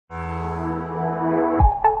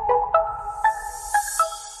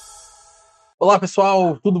Olá,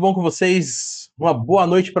 pessoal, tudo bom com vocês? Uma boa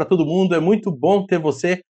noite para todo mundo. É muito bom ter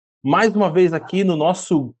você mais uma vez aqui no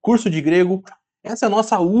nosso curso de grego. Essa é a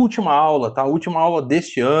nossa última aula, tá? A última aula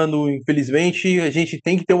deste ano. Infelizmente, a gente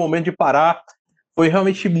tem que ter um momento de parar. Foi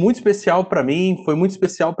realmente muito especial para mim, foi muito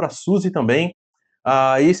especial para a Suzy também.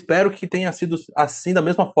 E espero que tenha sido assim da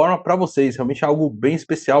mesma forma para vocês. Realmente é algo bem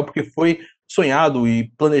especial, porque foi sonhado e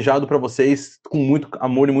planejado para vocês com muito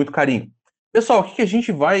amor e muito carinho. Pessoal, o que a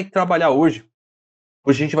gente vai trabalhar hoje?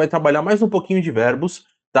 Hoje a gente vai trabalhar mais um pouquinho de verbos,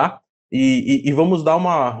 tá? E vamos dar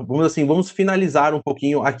vamos finalizar um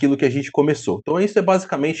pouquinho aquilo que a gente começou. Então isso é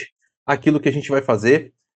basicamente aquilo que a gente vai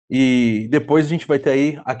fazer e depois a gente vai ter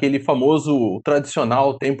aí aquele famoso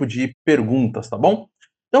tradicional tempo de perguntas, tá bom?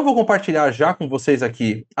 Então eu vou compartilhar já com vocês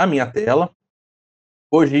aqui a minha tela.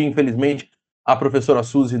 Hoje, infelizmente, a professora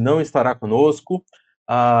Suzy não estará conosco,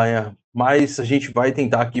 mas a gente vai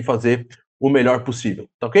tentar aqui fazer o melhor possível,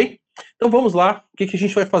 tá ok? Então vamos lá, o que a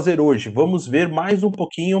gente vai fazer hoje? Vamos ver mais um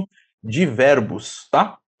pouquinho de verbos,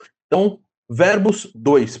 tá? Então, verbos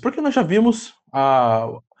 2, porque nós já vimos,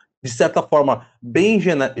 de certa forma, bem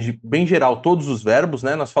geral, todos os verbos,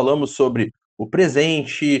 né? Nós falamos sobre o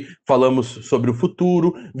presente, falamos sobre o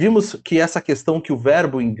futuro, vimos que essa questão que o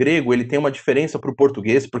verbo em grego ele tem uma diferença para o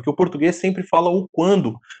português, porque o português sempre fala o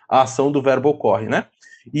quando a ação do verbo ocorre, né?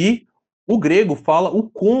 E o grego fala o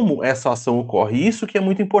como essa ação ocorre, isso que é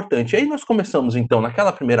muito importante. E aí nós começamos então,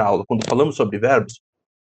 naquela primeira aula, quando falamos sobre verbos,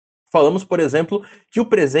 falamos, por exemplo, que o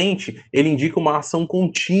presente ele indica uma ação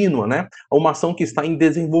contínua, né? Uma ação que está em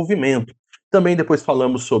desenvolvimento. Também depois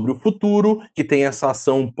falamos sobre o futuro, que tem essa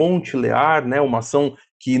ação pontilear, né? Uma ação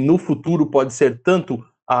que no futuro pode ser tanto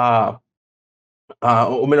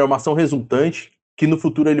ou melhor, uma ação resultante, que no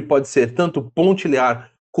futuro ele pode ser tanto pontilear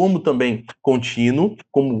como também contínuo,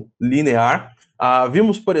 como linear.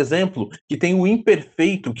 Vimos, por exemplo, que tem o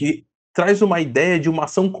imperfeito, que traz uma ideia de uma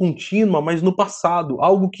ação contínua, mas no passado,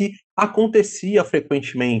 algo que acontecia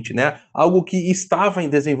frequentemente, né? Algo que estava em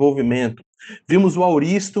desenvolvimento. Vimos o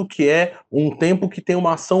auristo, que é um tempo que tem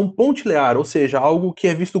uma ação pontilear, ou seja, algo que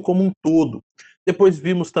é visto como um todo. Depois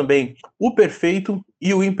vimos também o perfeito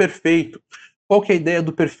e o imperfeito. Qual que é a ideia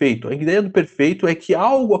do perfeito? A ideia do perfeito é que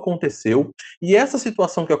algo aconteceu e essa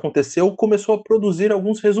situação que aconteceu começou a produzir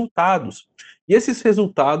alguns resultados. E esses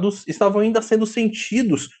resultados estavam ainda sendo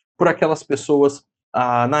sentidos por aquelas pessoas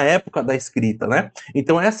na época da escrita, né?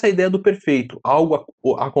 Então essa é a ideia do perfeito. Algo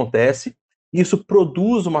acontece, isso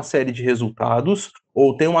produz uma série de resultados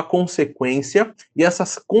ou tem uma consequência e essa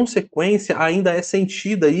consequência ainda é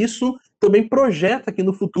sentida. E isso também projeta que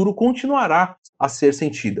no futuro continuará a ser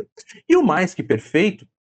sentida. E o mais que perfeito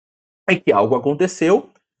é que algo aconteceu,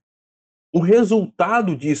 o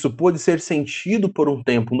resultado disso pode ser sentido por um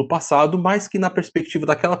tempo no passado, mas que na perspectiva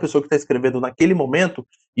daquela pessoa que está escrevendo naquele momento,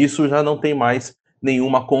 isso já não tem mais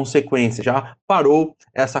nenhuma consequência, já parou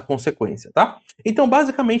essa consequência, tá? Então,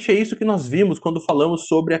 basicamente é isso que nós vimos quando falamos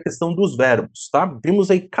sobre a questão dos verbos, tá? Vimos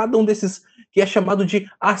aí cada um desses que é chamado de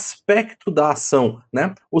aspecto da ação,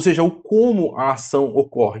 né? Ou seja, o como a ação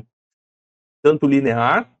ocorre, tanto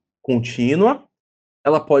linear, contínua,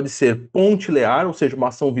 ela pode ser pontilear, ou seja, uma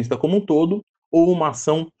ação vista como um todo, ou uma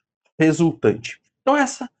ação resultante. Então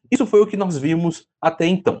isso foi o que nós vimos até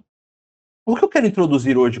então. O que eu quero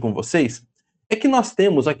introduzir hoje com vocês é que nós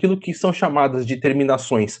temos aquilo que são chamadas de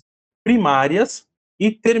terminações primárias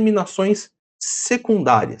e terminações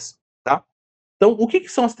secundárias, tá? Então, o que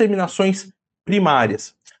são as terminações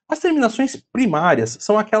primárias? As terminações primárias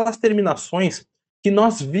são aquelas terminações que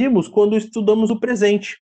nós vimos quando estudamos o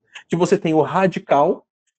presente, que você tem o radical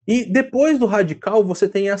e depois do radical você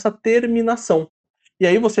tem essa terminação. E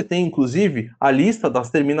aí você tem, inclusive, a lista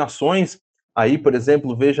das terminações. Aí, por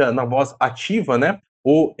exemplo, veja na voz ativa, né?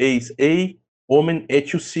 O, eis, ei, homem,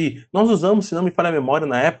 et, si. Nós usamos, se não me falha a memória,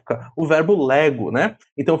 na época, o verbo lego, né?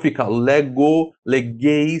 Então fica lego,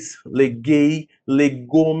 legeis, legei,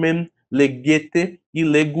 legomen, legete e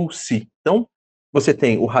legusi. Então, você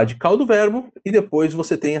tem o radical do verbo e depois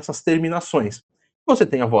você tem essas terminações. Você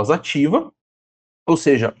tem a voz ativa, ou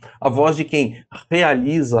seja, a voz de quem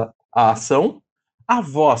realiza a ação, a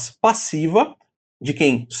voz passiva, de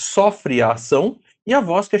quem sofre a ação, e a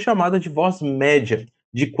voz que é chamada de voz média,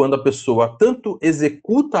 de quando a pessoa tanto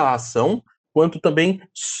executa a ação, quanto também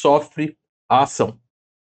sofre a ação.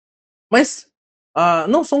 Mas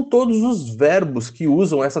não são todos os verbos que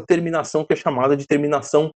usam essa terminação que é chamada de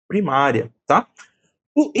terminação primária, tá?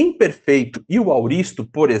 O imperfeito e o auristo,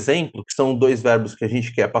 por exemplo, que são dois verbos que a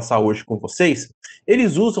gente quer passar hoje com vocês,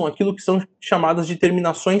 eles usam aquilo que são chamadas de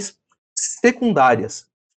terminações secundárias.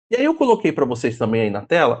 E aí eu coloquei para vocês também aí na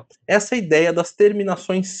tela essa ideia das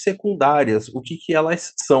terminações secundárias, o que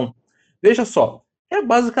elas são. Veja só, é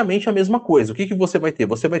basicamente a mesma coisa. O que você vai ter?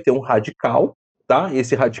 Você vai ter um radical, tá?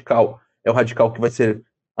 Esse radical é o radical que vai ser,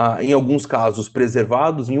 em alguns casos,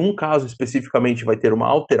 preservados, em um caso especificamente vai ter uma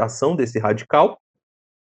alteração desse radical,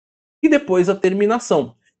 e depois a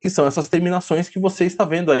terminação, que são essas terminações que você está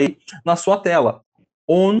vendo aí na sua tela.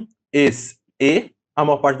 On, es, e, a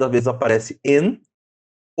maior parte das vezes aparece en,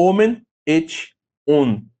 omen, et,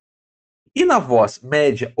 on. E na voz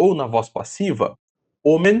média ou na voz passiva,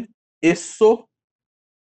 omen, eso,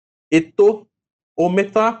 eto,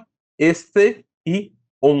 ometa, este e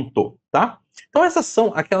onto, tá? Então essas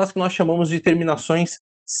são aquelas que nós chamamos de terminações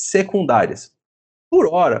secundárias. Por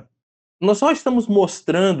hora, nós só estamos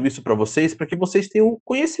mostrando isso para que vocês tenham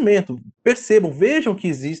conhecimento, percebam, vejam que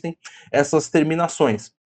existem essas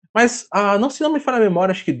terminações. Mas, se não me falha a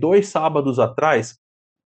memória, acho que 2 sábados atrás,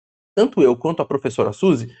 tanto eu quanto a professora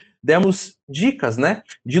Suzy demos dicas, né,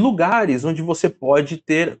 de lugares onde você pode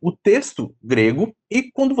ter o texto grego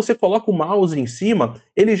e quando você coloca o mouse em cima,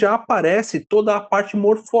 ele já aparece toda a parte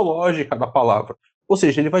morfológica da palavra. Ou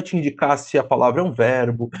seja, ele vai te indicar se a palavra é um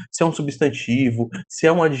verbo, se é um substantivo, se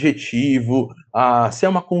é um adjetivo, se é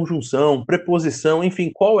uma conjunção, preposição, enfim,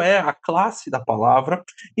 qual é a classe da palavra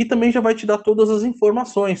e também já vai te dar todas as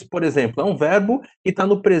informações. Por exemplo, é um verbo que está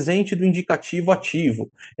no presente do indicativo ativo,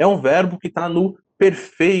 é um verbo que está no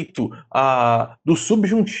perfeito do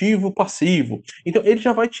subjuntivo passivo. Então, ele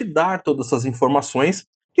já vai te dar todas essas informações,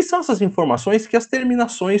 que são essas informações que as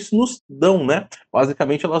terminações nos dão, né?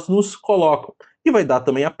 Basicamente, elas nos colocam. E vai dar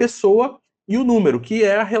também a pessoa e o número, que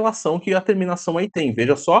é a relação que a terminação aí tem.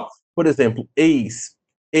 Veja só, por exemplo, eis.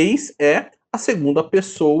 Eis é a segunda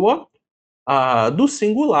pessoa do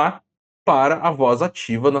singular para a voz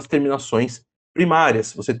ativa nas terminações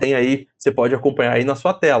primárias. Você tem aí, você pode acompanhar aí na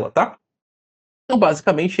sua tela, tá? Então,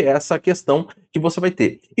 basicamente, é essa questão que você vai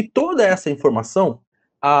ter. E toda essa informação,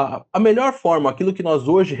 a melhor forma, aquilo que nós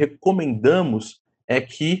hoje recomendamos é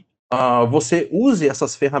que você use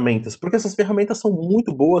essas ferramentas, porque essas ferramentas são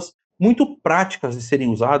muito boas, muito práticas de serem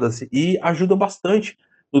usadas e ajudam bastante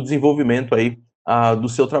no desenvolvimento aí, do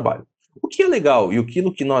seu trabalho. O que é legal e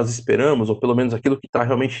aquilo que nós esperamos, ou pelo menos aquilo que está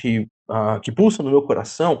realmente, que pulsa no meu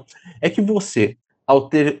coração, é que você, ao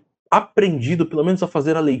ter aprendido pelo menos a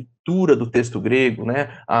fazer a leitura do texto grego,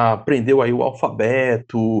 né? Aprendeu aí o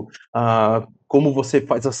alfabeto, como você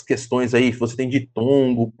faz as questões aí, você tem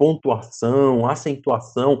ditongo, pontuação,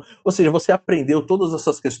 acentuação, ou seja, você aprendeu todas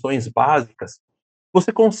essas questões básicas,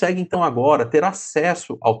 você consegue então agora ter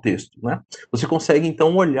acesso ao texto, né? Você consegue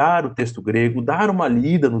então olhar o texto grego, dar uma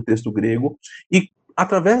lida no texto grego e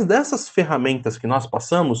através dessas ferramentas que nós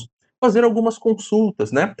passamos, fazer algumas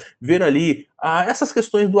consultas, né? Ver ali essas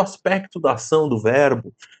questões do aspecto da ação do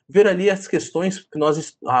verbo, ver ali as questões que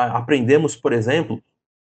nós aprendemos, por exemplo,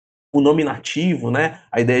 o nominativo, né?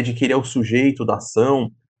 A ideia de que ele é o sujeito da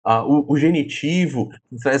ação, o genitivo,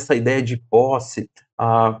 que traz essa ideia de posse,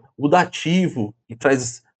 o dativo, que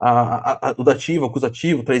traz o dativo,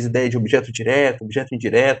 acusativo, traz ideia de objeto direto, objeto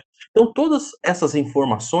indireto. Então, todas essas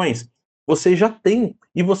informações você já tem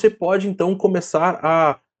e você pode, então,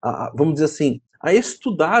 começar vamos dizer assim, a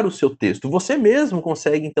estudar o seu texto. Você mesmo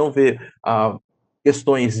consegue, então, ver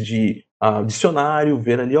questões de dicionário,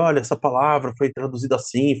 ver ali, olha, essa palavra foi traduzida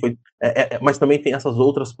assim, mas também tem essas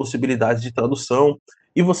outras possibilidades de tradução.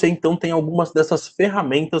 E você, então, tem algumas dessas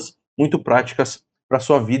ferramentas muito práticas para a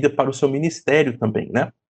sua vida e para o seu ministério também,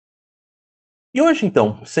 né? E hoje,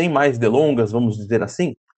 então, sem mais delongas, vamos dizer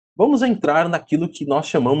assim, vamos entrar naquilo que nós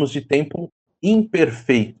chamamos de tempo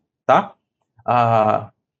imperfeito, tá?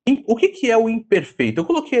 O que é o imperfeito? Eu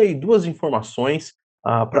coloquei aí 2 informações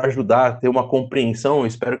para ajudar a ter uma compreensão, eu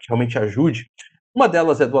espero que realmente ajude. Uma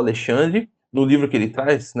delas é do Alexandre, no livro que ele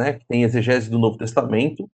traz, né, que tem exegese do Novo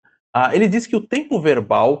Testamento. Ele diz que o tempo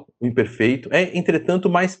verbal, o imperfeito, é, entretanto,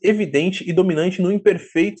 mais evidente e dominante no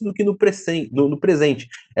imperfeito do que no presente.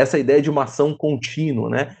 Essa ideia de uma ação contínua,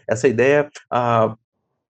 né? Essa ideia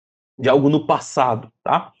de algo no passado,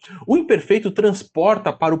 tá? O imperfeito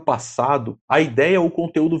transporta para o passado a ideia ou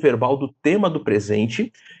conteúdo verbal do tema do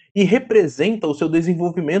presente e representa o seu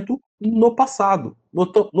desenvolvimento no passado.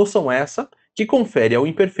 Noção essa que confere ao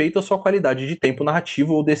imperfeito a sua qualidade de tempo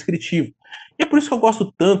narrativo ou descritivo. E é por isso que eu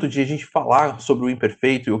gosto tanto de a gente falar sobre o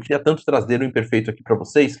imperfeito, eu queria tanto trazer o imperfeito aqui para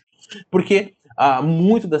vocês, porque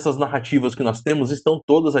muito dessas narrativas que nós temos estão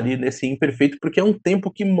todas ali nesse imperfeito, porque é um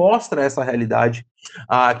tempo que mostra essa realidade,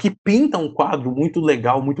 que pinta um quadro muito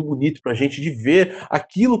legal, muito bonito para a gente de ver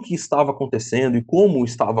aquilo que estava acontecendo e como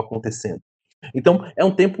estava acontecendo. Então, é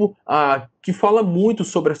um tempo que fala muito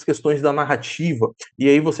sobre as questões da narrativa, e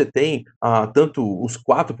aí você tem tanto os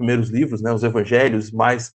 4 primeiros livros, né, os evangelhos,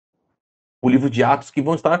 mais o livro de Atos, que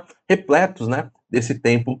vão estar repletos, né, desse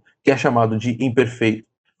tempo que é chamado de imperfeito.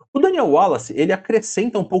 O Daniel Wallace, ele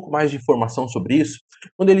acrescenta um pouco mais de informação sobre isso,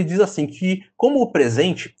 quando ele diz assim que, como o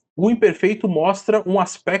presente, o imperfeito mostra um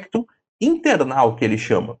aspecto internal, que ele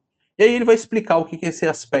chama. E aí ele vai explicar o que é esse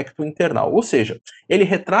aspecto internal, ou seja, ele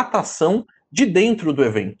retrata a ação de dentro do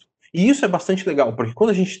evento. E isso é bastante legal, porque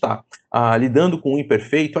quando a gente está lidando com o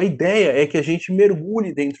imperfeito, a ideia é que a gente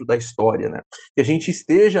mergulhe dentro da história, né? Que a gente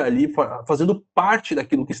esteja ali fazendo parte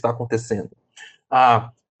daquilo que está acontecendo.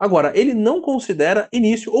 Agora, ele não considera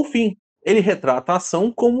início ou fim. Ele retrata a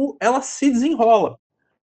ação como ela se desenrola.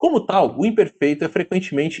 Como tal, o imperfeito é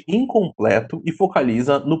frequentemente incompleto e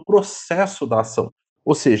focaliza no processo da ação.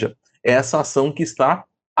 Ou seja, é essa ação que está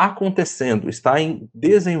acontecendo, está em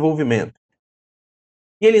desenvolvimento.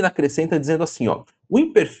 E ele ainda acrescenta dizendo assim, ó, o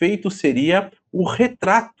imperfeito seria o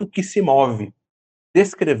retrato que se move,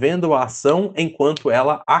 descrevendo a ação enquanto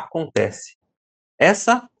ela acontece.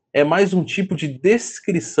 Essa é mais um tipo de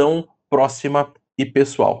descrição próxima e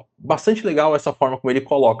pessoal. Bastante legal essa forma como ele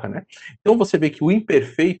coloca, né? Então você vê que o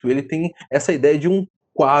imperfeito, ele tem essa ideia de um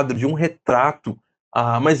quadro, de um retrato,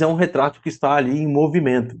 mas é um retrato que está ali em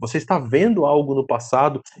movimento. Você está vendo algo no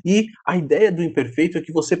passado e a ideia do imperfeito é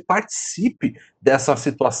que você participe dessa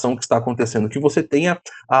situação que está acontecendo, que você tenha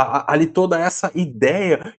ali toda essa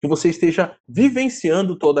ideia, que você esteja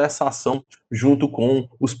vivenciando toda essa ação junto com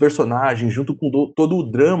os personagens, junto com todo o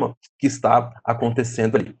drama que está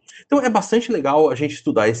acontecendo ali. Então é bastante legal a gente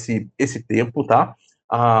estudar esse tempo, tá?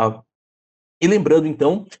 E lembrando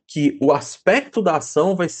então que o aspecto da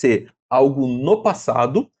ação vai ser algo no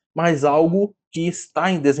passado, mas algo que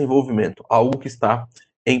está em desenvolvimento, algo que está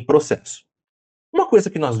em processo. Uma coisa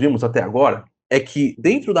que nós vimos até agora é que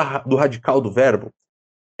dentro do radical do verbo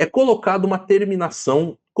é colocado uma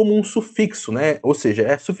terminação como um sufixo, né? Ou seja,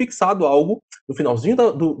 é sufixado algo no finalzinho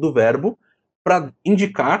do verbo para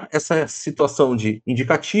indicar essa situação de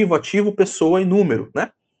indicativo, ativo, pessoa e número,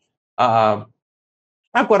 né? Ah,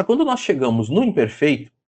 agora, quando nós chegamos no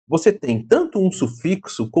imperfeito, você tem tanto um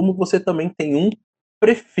sufixo como você também tem um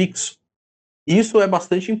prefixo. Isso é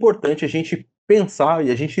bastante importante a gente pensar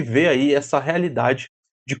e a gente ver aí essa realidade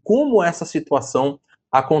de como essa situação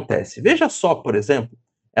acontece. Veja só, por exemplo,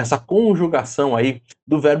 essa conjugação aí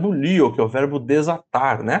do verbo lio, que é o verbo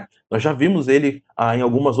desatar, né? Nós já vimos ele em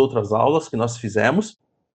algumas outras aulas que nós fizemos,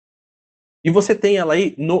 e você tem ela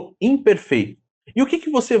aí no imperfeito. E o que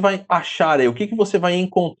você vai achar aí? O que você vai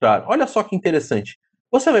encontrar? Olha só que interessante.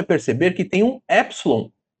 Você vai perceber que tem um epsilon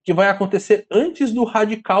que vai acontecer antes do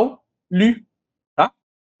radical li, tá?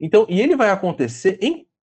 Então, e ele vai acontecer em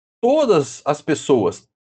todas as pessoas,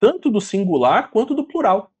 tanto do singular quanto do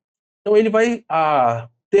plural. Então ele vai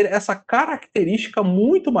ter essa característica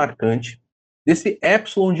muito marcante desse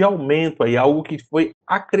epsilon de aumento aí, algo que foi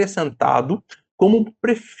acrescentado como um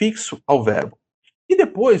prefixo ao verbo. E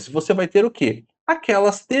depois você vai ter o quê?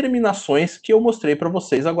 Aquelas terminações que eu mostrei para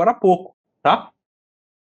vocês agora há pouco, tá?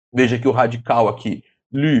 Veja que o radical aqui,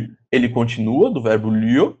 lui, ele continua do verbo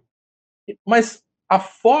lio, mas a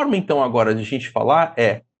forma então agora de a gente falar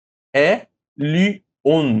é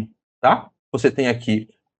lion, tá? Você tem aqui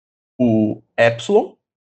o epsilon,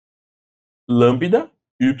 lambda,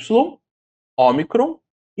 y, ômicron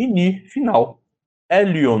e ni final.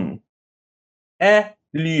 Elion,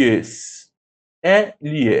 Elies,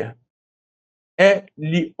 Elie,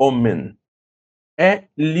 Eliomen,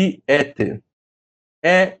 Eliete,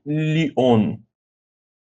 Elion.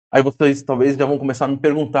 Aí vocês talvez já vão começar a me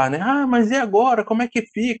perguntar, né? Mas e agora? Como é que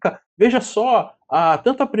fica? Veja só,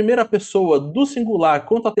 tanto a primeira pessoa do singular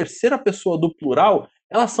quanto a terceira pessoa do plural,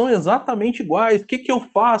 elas são exatamente iguais. O que eu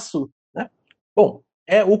faço? Né? Bom,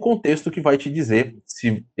 é o contexto que vai te dizer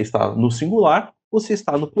se está no singular ou se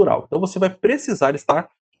está no plural. Então você vai precisar estar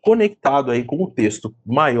conectado aí com o texto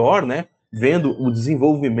maior, né? Vendo o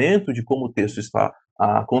desenvolvimento de como o texto está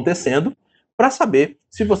acontecendo, para saber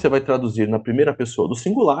se você vai traduzir na primeira pessoa do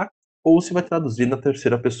singular ou se vai traduzir na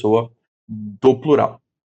terceira pessoa do plural.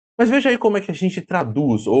 Mas veja aí como é que a gente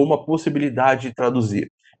traduz, ou uma possibilidade de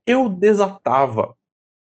traduzir. Eu desatava.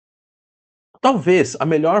 Talvez a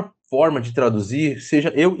melhor forma de traduzir seja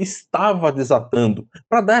eu estava desatando,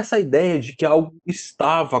 para dar essa ideia de que algo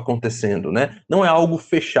estava acontecendo, né? Não é algo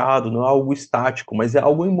fechado, não é algo estático, mas é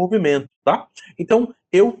algo em movimento, tá? Então,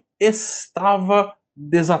 eu estava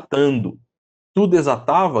desatando. Tu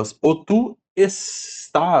desatavas ou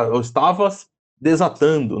ou estavas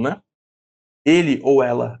desatando, né? Ele ou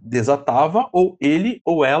ela desatava ou ele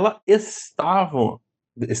ou ela estava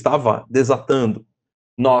desatando.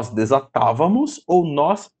 Nós desatávamos ou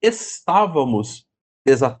nós estávamos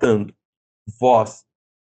desatando. Vós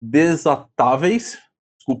desatáveis,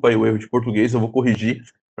 desculpa aí o erro de português, eu vou corrigir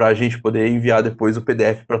para a gente poder enviar depois o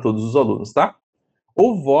PDF para todos os alunos, tá?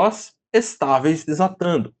 Ou vós estáveis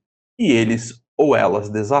desatando, e eles ou elas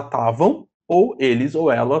desatavam, ou eles ou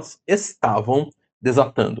elas estavam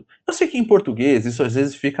desatando. Eu sei que em português isso às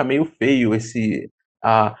vezes fica meio feio,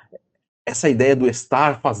 ah, essa ideia do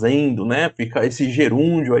estar fazendo, né? Fica esse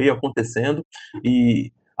gerúndio aí acontecendo,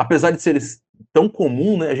 e apesar de ser tão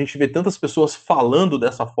comum, né? A gente vê tantas pessoas falando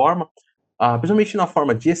dessa forma, principalmente na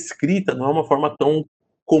forma de escrita, não é uma forma tão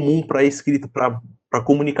comum para escrita, para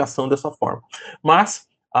comunicação dessa forma. Mas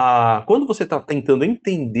quando você está tentando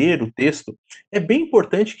entender o texto, é bem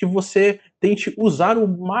importante que você tente usar o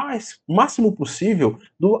máximo possível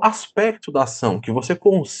do aspecto da ação, que você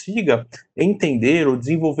consiga entender ou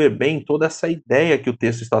desenvolver bem toda essa ideia que o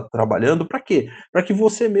texto está trabalhando. Para quê? Para que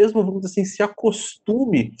você mesmo, vamos dizer assim, se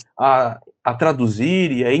acostume a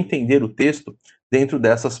traduzir e a entender o texto dentro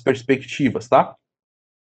dessas perspectivas, tá?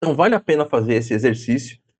 Então vale a pena fazer esse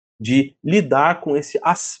exercício de lidar com esse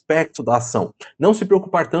aspecto da ação. Não se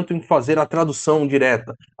preocupar tanto em fazer a tradução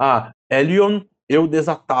direta. Elion, eu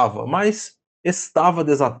desatava, mas estava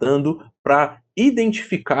desatando, para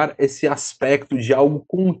identificar esse aspecto de algo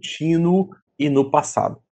contínuo e no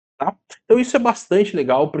passado. Tá? Então isso é bastante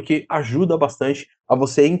legal, porque ajuda bastante a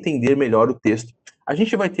você entender melhor o texto. A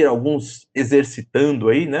gente vai ter alguns exercitando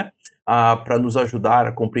aí, né? Para nos ajudar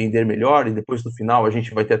a compreender melhor, e depois no final a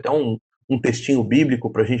gente vai ter até um textinho bíblico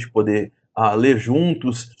para a gente poder ler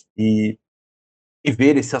juntos e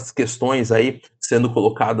ver essas questões aí sendo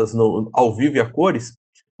colocadas ao vivo e a cores.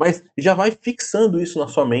 Mas já vai fixando isso na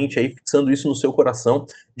sua mente, aí, fixando isso no seu coração,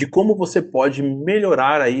 de como você pode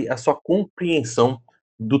melhorar aí a sua compreensão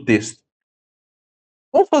do texto.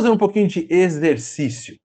 Vamos fazer um pouquinho de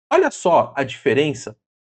exercício. Olha só a diferença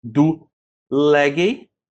do legei,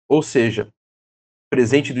 ou seja,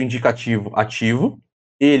 presente do indicativo ativo,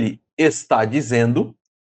 ele está dizendo,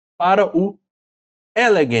 para o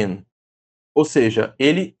elegen, ou seja,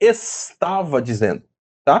 ele estava dizendo,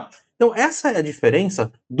 tá? Então essa é a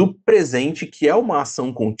diferença do presente, que é uma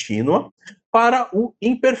ação contínua, para o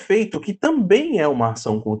imperfeito, que também é uma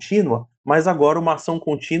ação contínua, mas agora uma ação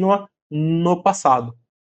contínua no passado.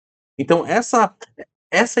 Então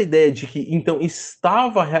essa ideia de que então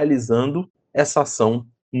estava realizando essa ação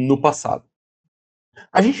no passado.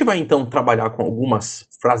 A gente vai então trabalhar com algumas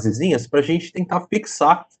frasezinhas para a gente tentar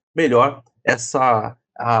fixar melhor essa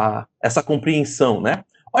compreensão, né?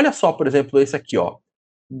 Olha só, por exemplo, esse aqui, ó.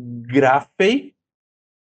 Grafei,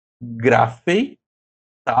 grafei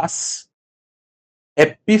tas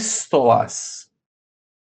epístolas.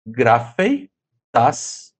 Grafei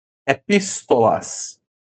tas epístolas.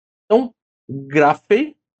 Então,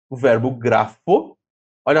 grafei, o verbo grafo,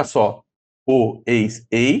 olha só, o eis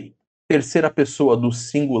ei, terceira pessoa do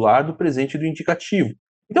singular do presente do indicativo.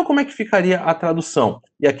 Então, como é que ficaria a tradução?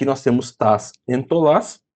 E aqui nós temos tas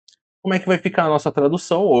entolás. Como é que vai ficar a nossa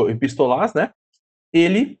tradução, ou epistolás, né?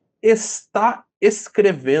 Ele está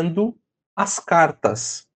escrevendo as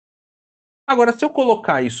cartas. Agora, se eu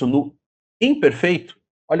colocar isso no imperfeito,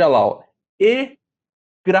 olha lá, ó,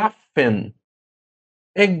 egrafen,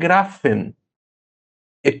 egrafen,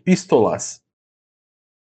 epístolas.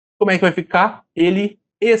 Como é que vai ficar? Ele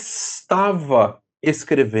estava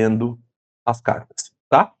escrevendo as cartas,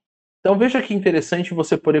 tá? Então veja que interessante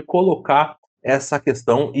você poder colocar essa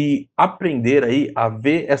questão e aprender aí a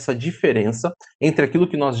ver essa diferença entre aquilo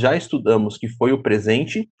que nós já estudamos, que foi o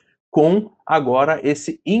presente, com agora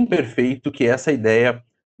esse imperfeito, que é essa ideia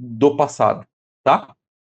do passado, tá?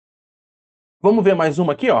 Vamos ver mais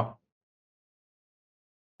uma aqui, ó.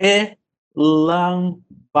 É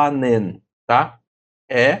lambanen, tá?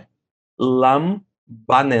 É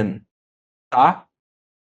lambanen, tá?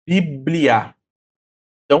 Bíblia.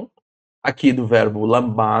 Então, aqui do verbo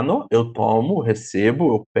lambano, eu tomo,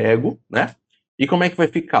 recebo, eu pego, né? E como é que vai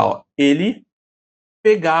ficar? Ó? Ele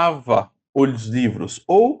pegava os livros,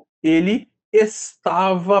 ou ele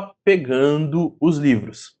estava pegando os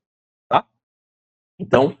livros, tá?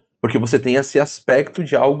 Então, porque você tem esse aspecto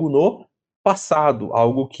de algo no passado,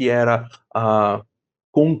 algo que era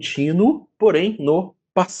contínuo, porém no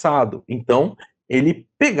passado. Então, ele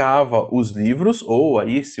pegava os livros, ou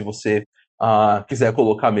aí, se você quiser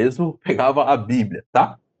colocar mesmo, pegava a Bíblia,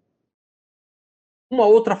 tá? Uma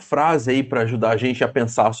outra frase aí para ajudar a gente a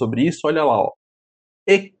pensar sobre isso, olha lá, ó.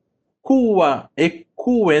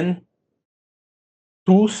 Equen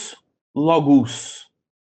tus logus.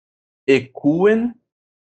 Equen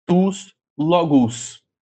tus logus.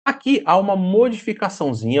 Aqui há uma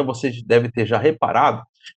modificaçãozinha, você deve ter já reparado,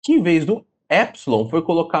 que em vez do epsilon foi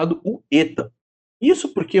colocado o eta.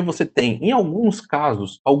 Isso porque você tem, em alguns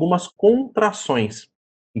casos, algumas contrações.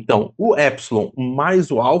 Então, o epsilon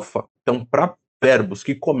mais o alfa, então, para verbos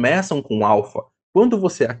que começam com alfa, quando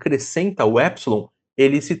você acrescenta o epsilon,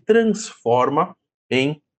 ele se transforma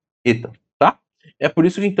em eta, tá? É por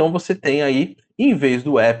isso que então você tem aí, em vez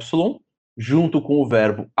do epsilon, junto com o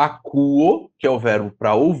verbo akuo, que é o verbo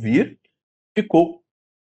para ouvir, ficou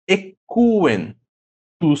ekuen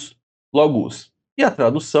tus logos. E a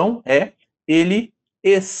tradução é: ele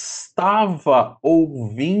estava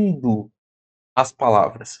ouvindo as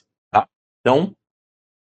palavras, tá? Então,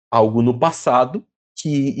 algo no passado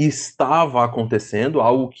que estava acontecendo,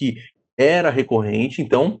 algo que era recorrente,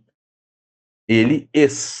 então ele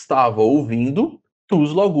estava ouvindo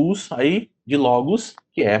tus logos, aí de logos,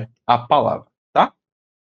 que é a palavra, tá?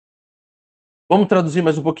 Vamos traduzir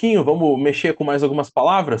mais um pouquinho? Vamos mexer com mais algumas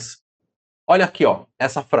palavras? Olha aqui, ó,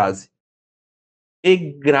 essa frase.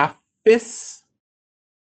 Egraphes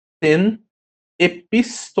ten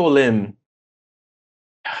epistolem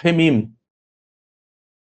remim.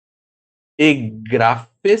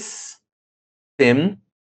 Egraphes ten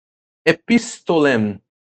epistolem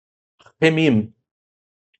remim.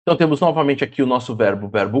 Então temos novamente aqui o nosso verbo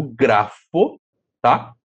grafo,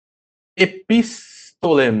 tá?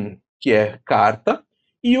 Epistolem, que é carta,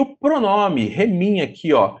 e o pronome remim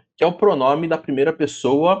aqui, ó, que é o pronome da primeira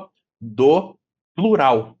pessoa do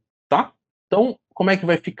plural, tá? Então, como é que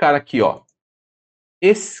vai ficar aqui, ó?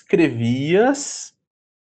 Escrevias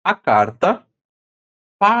a carta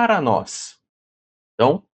para nós.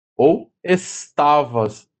 Então, ou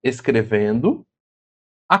estavas escrevendo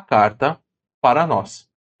a carta para nós,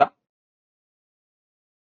 tá?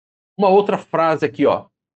 Uma outra frase aqui, ó.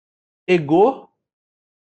 Ego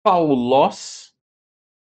Paulos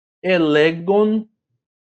elegon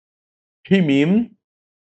himim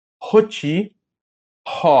hoti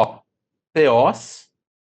ho theos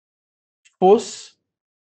phos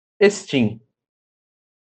estin.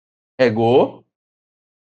 Ego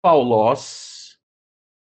Paulos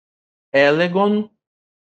elegon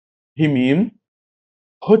himim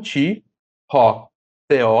hoti ho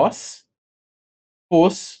theos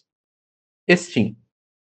phos estin.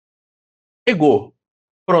 Ego,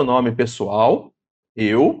 pronome pessoal,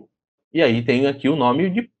 eu, e aí tem aqui o nome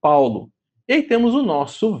de Paulo. E aí temos o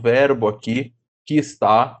nosso verbo aqui, que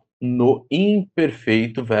está no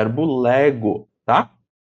imperfeito verbo lego, tá?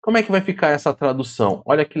 Como é que vai ficar essa tradução?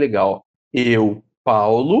 Olha que legal. Eu,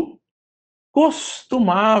 Paulo,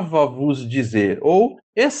 costumava vos dizer, ou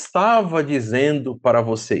estava dizendo para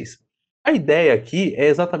vocês. A ideia aqui é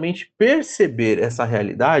exatamente perceber essa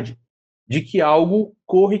realidade de que algo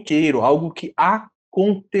corriqueiro, algo que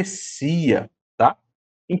acontecia, tá?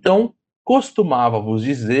 Então, costumava vos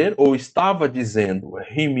dizer, ou estava dizendo,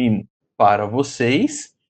 rimim, para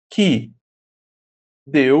vocês, que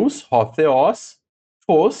Deus, Hotheos,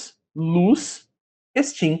 fos luz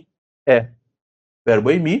estim. É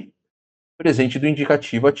verbo eimi, presente do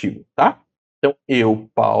indicativo ativo, tá? Então, eu,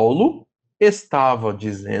 Paulo, estava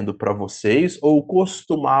dizendo para vocês, ou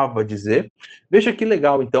costumava dizer. Veja que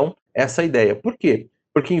legal, então, essa ideia. Por quê?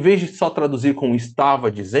 Porque em vez de só traduzir com estava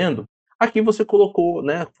dizendo, aqui você colocou,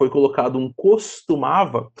 né, foi colocado um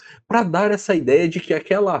costumava para dar essa ideia de que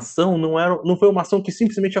aquela ação não foi uma ação que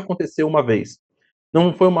simplesmente aconteceu uma vez.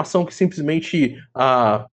 Não foi uma ação que simplesmente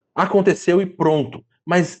aconteceu e pronto,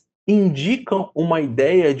 mas indicam uma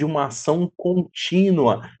ideia de uma ação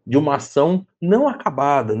contínua, de uma ação não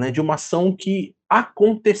acabada, né, de uma ação que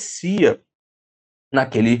acontecia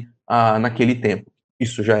naquele tempo.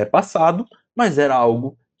 Isso já é passado, mas era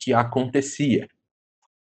algo que acontecia.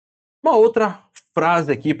 Uma outra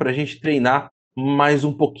frase aqui para a gente treinar mais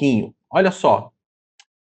um pouquinho. Olha só.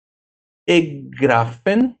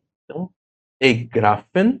 Egrafen, então,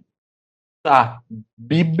 egrafen, ta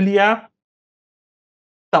Bíblia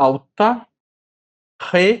Tauta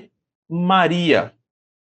Re Maria.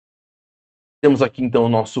 Temos aqui então o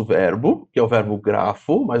nosso verbo, que é o verbo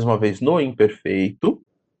grafo, mais uma vez no imperfeito.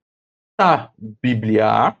 Tá,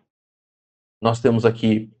 Bíblia. Nós temos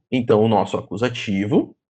aqui então o nosso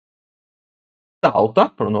acusativo. Tauta,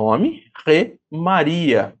 pronome. Re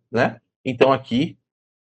Maria, né? Então aqui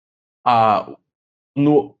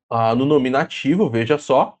no nominativo, veja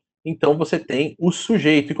só, então você tem o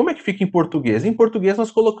sujeito. E como é que fica em português? Em português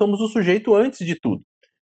nós colocamos o sujeito antes de tudo.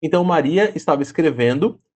 Então, Maria estava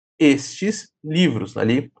escrevendo estes livros.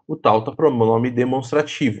 Ali, o tal tá pronome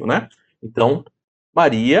demonstrativo, né? Então,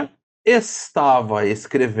 Maria estava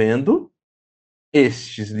escrevendo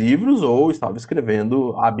estes livros, ou estava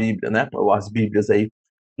escrevendo a Bíblia, né? Ou as Bíblias aí,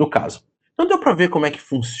 no caso. Então, deu para ver como é que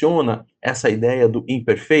funciona essa ideia do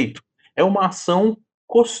imperfeito? É uma ação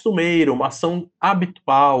costumeira, uma ação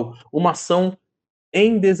habitual, uma ação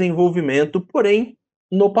em desenvolvimento, porém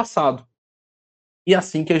no passado. E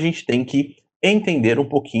assim que a gente tem que entender um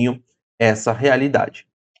pouquinho essa realidade.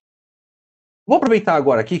 Vou aproveitar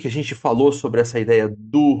agora aqui que a gente falou sobre essa ideia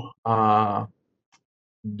do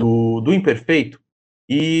imperfeito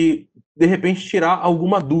e, de repente, tirar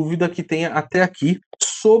alguma dúvida que tenha até aqui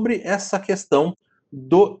sobre essa questão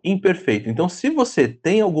do imperfeito. Então, se você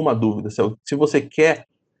tem alguma dúvida, se você quer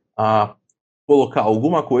ah, colocar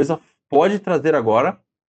alguma coisa, pode trazer agora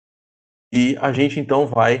e a gente então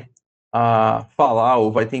vai falar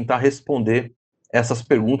ou vai tentar responder essas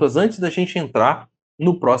perguntas antes da gente entrar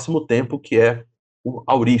no próximo tempo, que é o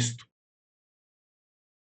auristo.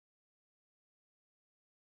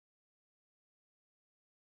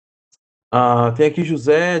 Tem aqui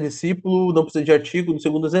José, discípulo, não precisa de artigo. No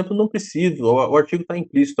segundo exemplo, não precisa. O artigo está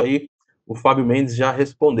implícito aí. O Fábio Mendes já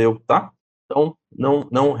respondeu, tá? Então,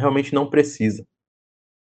 não, realmente não precisa.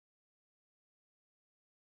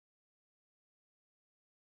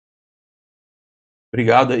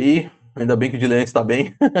 Obrigado aí. Ainda bem que o Dilean está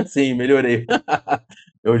bem. Sim, melhorei.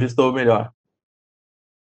 Hoje estou melhor.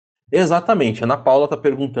 Exatamente. A Ana Paula está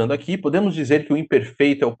perguntando aqui: podemos dizer que o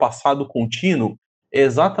imperfeito é o passado contínuo? É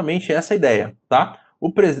exatamente essa a ideia, tá?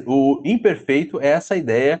 O imperfeito é essa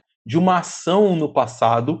ideia de uma ação no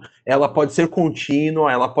passado. Ela pode ser contínua,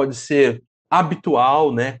 ela pode ser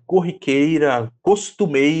habitual, né? Corriqueira,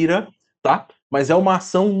 costumeira, tá? Mas é uma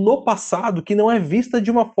ação no passado que não é vista de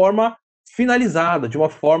uma forma finalizada, de uma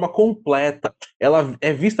forma completa. Ela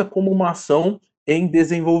é vista como uma ação em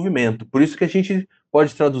desenvolvimento. Por isso que a gente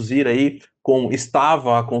pode traduzir aí com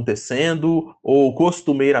estava acontecendo ou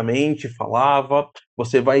costumeiramente falava.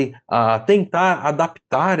 Você vai tentar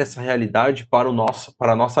adaptar essa realidade para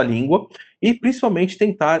a nossa língua e principalmente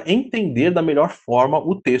tentar entender da melhor forma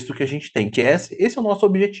o texto que a gente tem, que esse é o nosso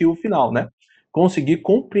objetivo final, né? Conseguir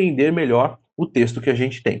compreender melhor o texto que a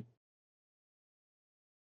gente tem.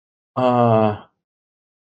 Ah,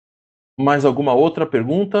 mais alguma outra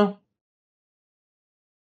pergunta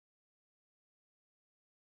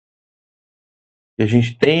que a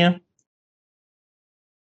gente tenha?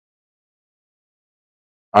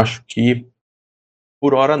 Acho que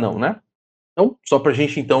por hora não, né? Então, só para a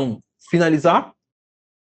gente então finalizar,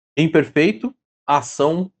 imperfeito,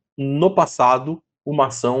 ação no passado, uma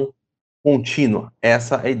ação contínua.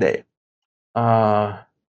 Essa é a ideia. Ah,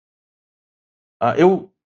 eu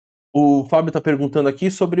O Fábio está perguntando aqui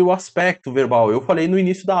sobre o aspecto verbal. Eu falei no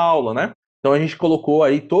início da aula, né? Então a gente colocou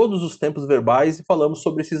aí todos os tempos verbais e falamos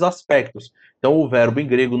sobre esses aspectos. Então o verbo em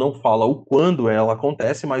grego não fala o quando ela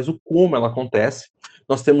acontece, mas o como ela acontece.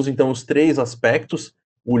 Nós temos então os três aspectos: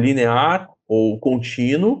 o linear ou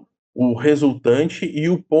contínuo, o resultante e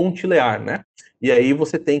o pontilear, né? E aí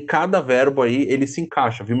você tem cada verbo aí, ele se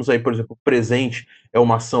encaixa. Vimos aí, por exemplo, presente é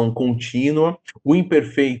uma ação contínua, o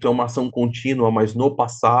imperfeito é uma ação contínua, mas no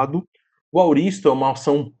passado. O auristo é uma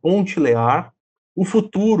ação pontilear. O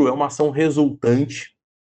futuro é uma ação resultante.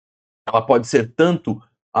 Ela pode ser tanto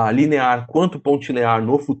linear quanto pontilear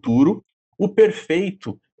no futuro. O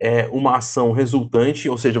perfeito é uma ação resultante,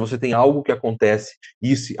 ou seja, você tem algo que acontece,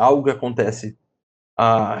 e esse algo que acontece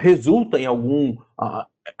resulta em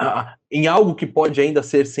em algo que pode ainda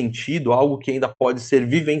ser sentido, algo que ainda pode ser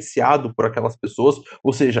vivenciado por aquelas pessoas,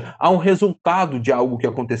 ou seja, há um resultado de algo que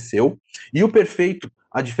aconteceu. E o perfeito,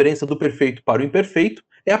 a diferença do perfeito para o imperfeito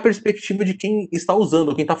é a perspectiva de quem está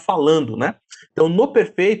usando, quem está falando, né? Então, no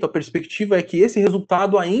perfeito, a perspectiva é que esse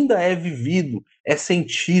resultado ainda é vivido, é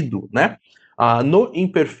sentido, né?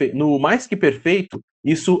 No mais que perfeito,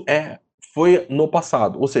 isso foi no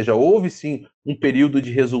passado, ou seja, houve sim um período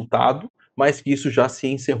de resultado, mas que isso já se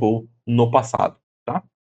encerrou no passado, tá?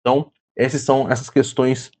 Então, essas são essas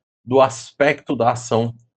questões do aspecto da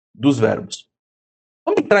ação dos verbos.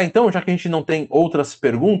 Vamos entrar então, já que a gente não tem outras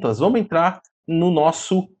perguntas, vamos entrar no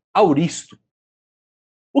nosso auristo.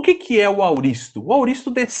 O que é o auristo? O auristo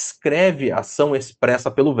descreve a ação expressa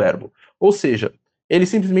pelo verbo, ou seja, ele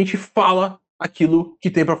simplesmente fala aquilo que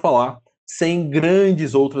tem para falar, sem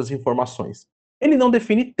grandes outras informações. Ele não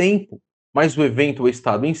define tempo, mas o evento ou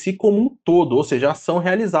estado em si como um todo, ou seja, a ação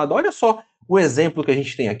realizada. Olha só o exemplo que a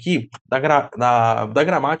gente tem aqui da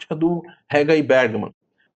gramática do Hegel e Bergman.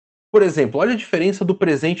 Por exemplo, olha a diferença do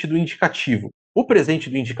presente e do indicativo. O presente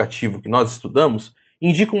do indicativo que nós estudamos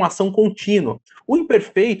indica uma ação contínua. O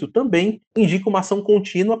imperfeito também indica uma ação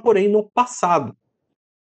contínua, porém no passado.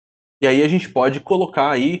 E aí a gente pode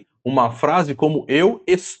colocar aí uma frase como eu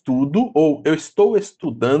estudo ou eu estou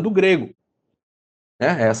estudando grego.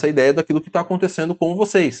 Essa é a ideia daquilo que está acontecendo com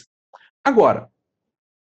vocês. Agora,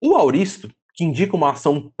 o auristo, que indica uma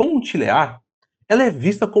ação pontilear, ela é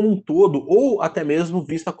vista como um todo ou até mesmo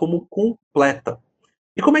vista como completa.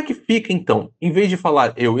 E como é que fica então? Em vez de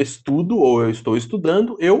falar eu estudo ou eu estou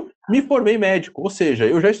estudando, eu me formei médico, ou seja,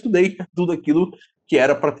 eu já estudei tudo aquilo que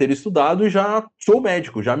era para ter estudado e já sou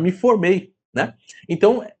médico, já me formei, né?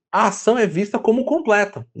 Então a ação é vista como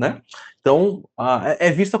completa, né? Então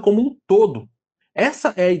é vista como um todo.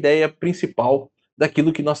 Essa é a ideia principal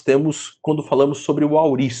daquilo que nós temos quando falamos sobre o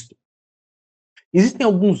auristo. Existem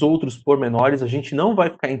alguns outros pormenores, a gente não vai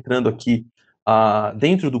ficar entrando aqui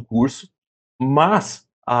dentro do curso, mas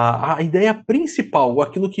a ideia principal,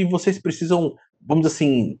 aquilo que vocês precisam, vamos dizer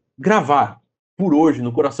assim, gravar por hoje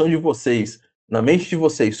no coração de vocês, na mente de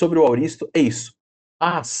vocês sobre o auristo é isso.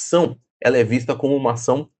 A ação, ela é vista como uma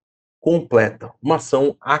ação completa, uma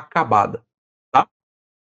ação acabada, tá?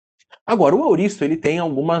 Agora, o auristo, ele tem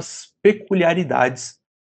algumas peculiaridades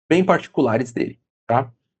bem particulares dele,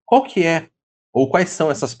 tá? Qual que é, ou quais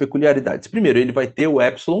são essas peculiaridades? Primeiro, ele vai ter o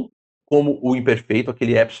epsilon como o imperfeito,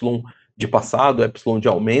 aquele epsilon de passado, epsilon de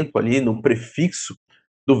aumento ali no prefixo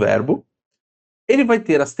do verbo. Ele vai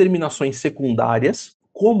ter as terminações secundárias,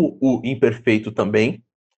 como o imperfeito também,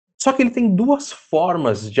 só que ele tem duas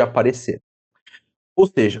formas de aparecer. Ou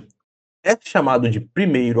seja, é chamado de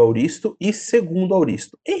primeiro auristo e segundo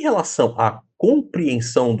auristo. Em relação à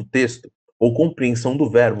compreensão do texto, ou compreensão do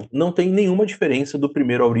verbo, não tem nenhuma diferença do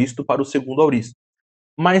primeiro auristo para o segundo auristo.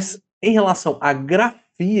 Mas em relação à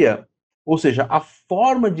grafia, ou seja, a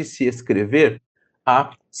forma de se escrever,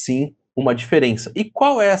 há sim uma diferença. E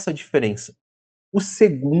qual é essa diferença? O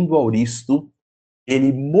segundo auristo,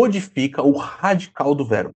 ele modifica o radical do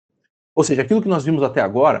verbo. Ou seja, aquilo que nós vimos até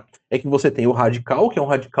agora é que você tem o radical, que é um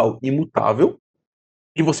radical imutável,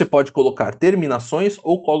 e você pode colocar terminações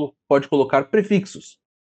ou pode colocar prefixos.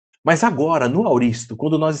 Mas agora, no auristo,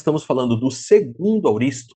 quando nós estamos falando do segundo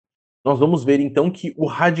auristo, nós vamos ver então que o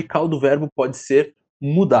radical do verbo pode ser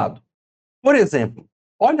mudado. Por exemplo,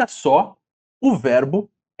 olha só o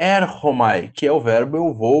verbo erhomai, que é o verbo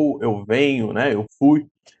eu vou, eu venho, né? Eu fui.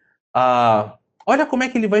 Olha como é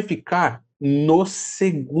que ele vai ficar no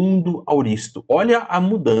segundo auristo. Olha a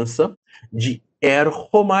mudança de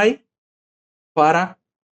erhomai para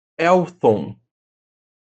elthon,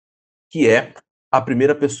 que é a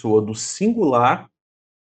primeira pessoa do singular,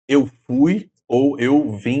 eu fui ou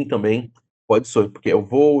eu vim também, pode ser, porque eu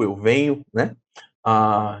vou, eu venho, né?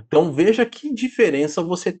 Então veja que diferença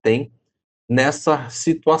você tem nessa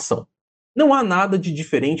situação. Não há nada de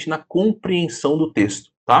diferente na compreensão do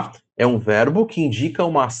texto, tá? É um verbo que indica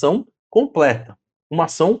uma ação completa, uma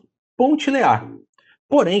ação pontilear.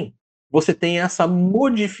 Porém, você tem essa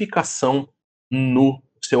modificação no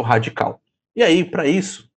seu radical. E aí, para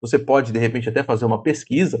isso, você pode, de repente, até fazer uma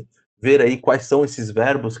pesquisa, ver aí quais são esses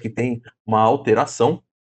verbos que têm uma alteração.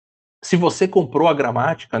 Se você comprou a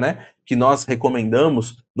gramática, né, que nós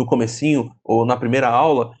recomendamos no comecinho ou na primeira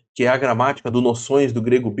aula, que é a gramática do Noções do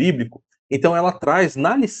Grego Bíblico, então ela traz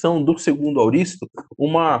na lição do segundo auristo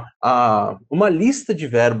uma lista de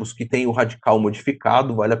verbos que tem o radical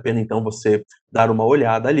modificado, vale a pena então você dar uma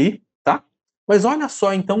olhada ali, tá? Mas olha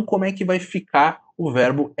só então como é que vai ficar o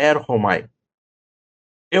verbo erhomai.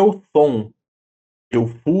 Eu thon, eu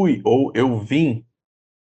fui ou eu vim.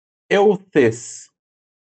 Eu thes,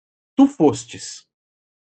 tu fostes.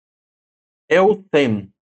 Eu tem,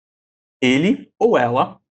 ele ou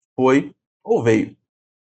ela foi ou veio.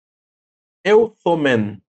 Eu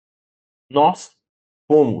thomen, nós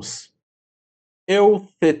fomos. Eu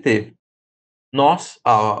tete,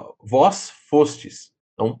 vós fostes.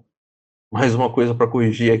 Então, mais uma coisa para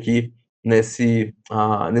corrigir aqui nesse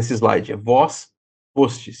slide. É vós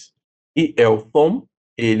fostes. E eu thom,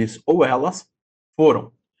 eles ou elas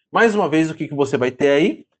foram. Mais uma vez, o que você vai ter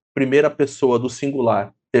aí? Primeira pessoa do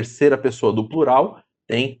singular, terceira pessoa do plural,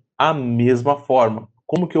 tem a mesma forma.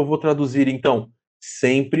 Como que eu vou traduzir, então?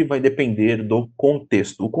 Sempre vai depender do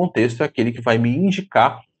contexto. O contexto é aquele que vai me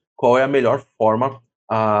indicar qual é a melhor forma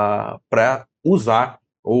para usar,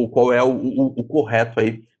 ou qual é o correto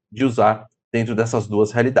aí de usar dentro dessas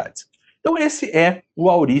duas realidades. Então, esse é o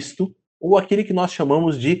auristo, ou aquele que nós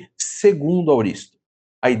chamamos de segundo auristo.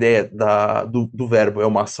 A ideia do verbo é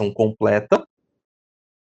uma ação completa,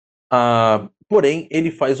 porém,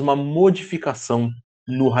 ele faz uma modificação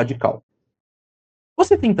no radical.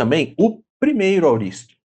 Você tem também o primeiro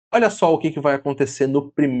auristo. Olha só o que vai acontecer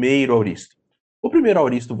no primeiro auristo. O primeiro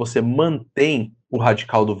auristo, você mantém o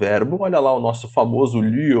radical do verbo. Olha lá o nosso famoso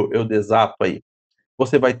lio, eu desato aí.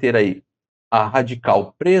 Você vai ter aí a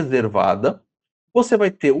radical preservada. Você vai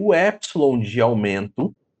ter o epsilon de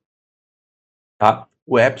aumento, tá?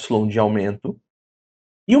 O epsilon de aumento.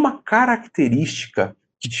 E uma característica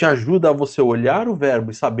que te ajuda a você olhar o verbo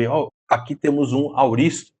e saber, ó, aqui temos um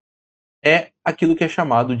auristo, é aquilo que é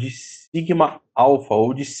chamado de sigma alfa,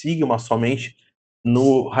 ou de sigma somente,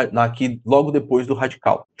 aqui logo depois do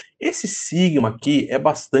radical. Esse sigma aqui é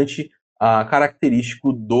bastante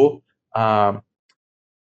característico do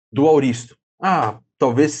auristo.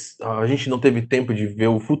 Talvez a gente não teve tempo de ver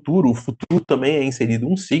o futuro também é inserido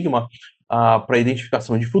um sigma para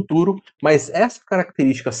identificação de futuro, mas essa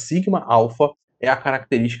característica sigma alfa é a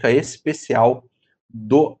característica especial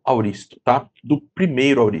do auristo, tá? Do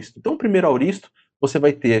primeiro auristo. Então, o primeiro auristo você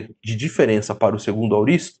vai ter de diferença para o segundo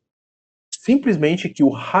auristo simplesmente que o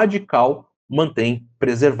radical mantém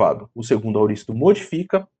preservado. O segundo auristo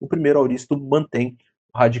modifica, o primeiro auristo mantém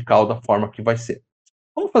o radical da forma que vai ser.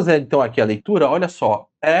 Vamos fazer então aqui a leitura. Olha só.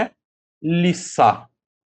 Lissa.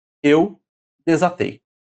 Eu desatei.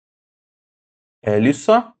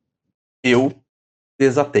 Lissa. Eu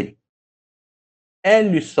desatei.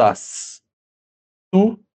 Lissas.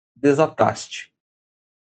 Tu desataste.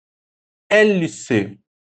 Elisse.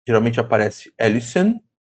 Geralmente aparece Ellison.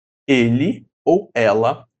 Ele ou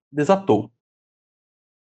ela desatou.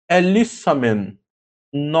 Elissamen.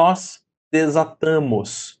 Nós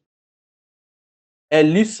desatamos.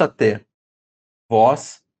 Elissate.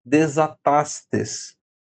 Vós desatastes.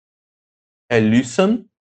 Elissan.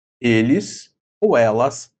 Eles ou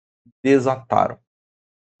elas desataram.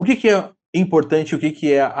 O que é importante, o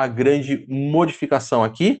que é a grande modificação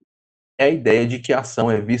aqui? É a ideia de que a ação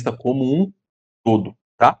é vista como um todo,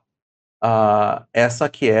 tá? Essa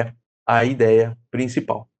que é a ideia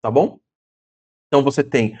principal, tá bom? Então você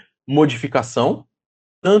tem modificação,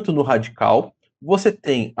 tanto no radical, você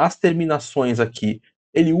tem as terminações aqui,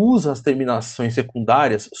 ele usa as terminações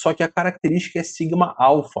secundárias, só que a característica é sigma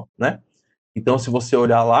alfa, né? Então, se você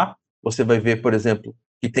olhar lá, você vai ver, por exemplo,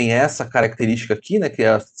 que tem essa característica aqui, né, que é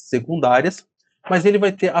as secundárias, mas ele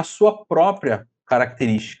vai ter a sua própria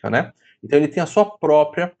característica, né? Então, ele tem a sua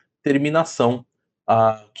própria terminação,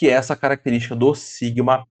 que é essa característica do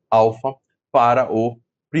sigma alfa para o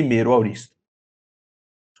primeiro auristo.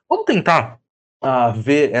 Vamos tentar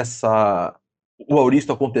ver o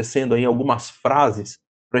auristo acontecendo aí em algumas frases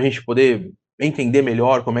para a gente poder entender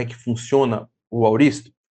melhor como é que funciona o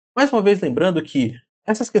auristo. Mais uma vez lembrando que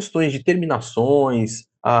essas questões de terminações,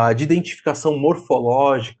 de identificação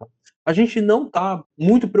morfológica, a gente não está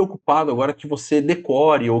muito preocupado agora que você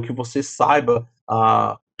decore ou que você saiba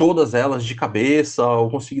todas elas de cabeça ou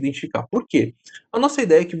consiga identificar. Por quê? A nossa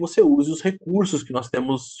ideia é que você use os recursos que nós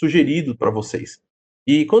temos sugerido para vocês.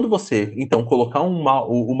 E quando você, então, colocar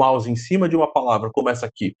o mouse em cima de uma palavra como essa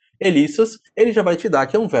aqui, Elissas, ele já vai te dar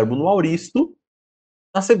que é um verbo no auristo,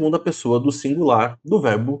 na segunda pessoa do singular do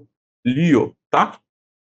verbo lio, tá?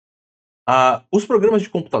 Os programas de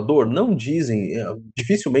computador não dizem,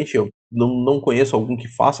 dificilmente eu não conheço algum que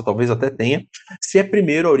faça, talvez até tenha, se é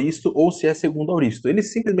primeiro auristo ou se é segundo auristo.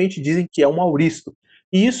 Eles simplesmente dizem que é um auristo.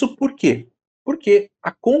 E isso por quê? Porque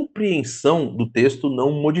a compreensão do texto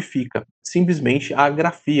não modifica, simplesmente a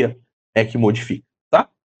grafia é que modifica, tá?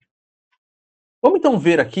 Vamos então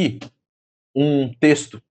ver aqui um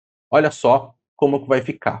texto. Olha só como que vai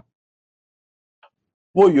ficar.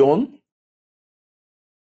 Voion,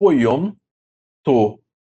 voion, to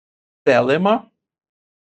telema,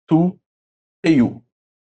 tu teiu.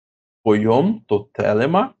 Voion, to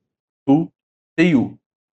telema, tu teiu.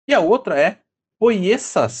 E a outra é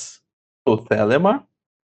poiessas, to telema,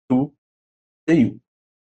 tu teiu.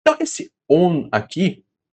 Então, esse on aqui,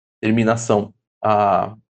 terminação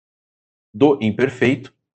do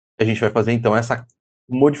imperfeito, a gente vai fazer então essa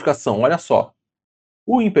modificação. Olha só,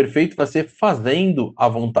 o imperfeito vai ser fazendo a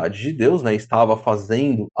vontade de Deus, né? Estava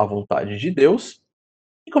fazendo a vontade de Deus.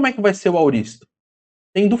 E como é que vai ser o auristo?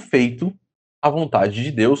 Tendo feito a vontade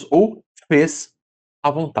de Deus ou fez a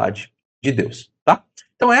vontade de Deus, tá?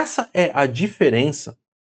 Então essa é a diferença.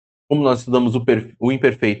 Como nós estudamos o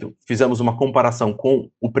imperfeito, fizemos uma comparação com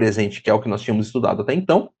o presente, que é o que nós tínhamos estudado até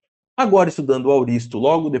então. Agora, estudando o auristo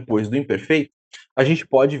logo depois do imperfeito, a gente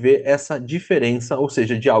pode ver essa diferença, ou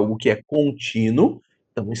seja, de algo que é contínuo,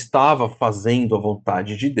 então estava fazendo a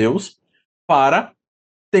vontade de Deus, para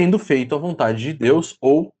tendo feito a vontade de Deus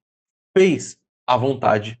ou fez a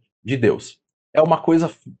vontade de Deus. É uma coisa.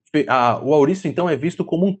 O auristo, então, é visto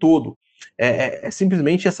como um todo. É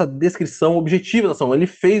simplesmente essa descrição objetiva da ação. Ele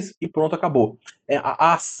fez e pronto, acabou.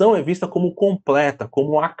 A ação é vista como completa,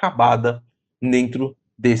 como acabada dentro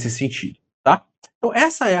desse sentido. Tá? Então,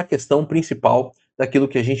 essa é a questão principal daquilo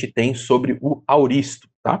que a gente tem sobre o auristo.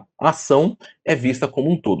 Tá? A ação é vista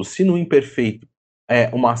como um todo. Se no imperfeito é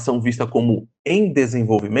uma ação vista como em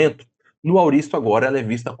desenvolvimento, no auristo agora ela é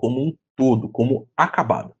vista como um todo, como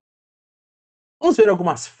acabada. Vamos ver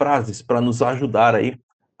algumas frases para nos ajudar aí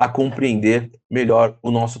a compreender melhor o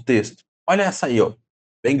nosso texto. Olha essa aí, ó.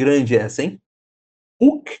 Bem grande essa, hein?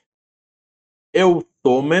 Uk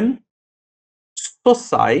eutomen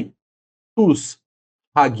stosai tus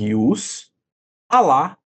hagius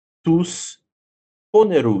alá tus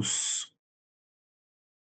ponerus.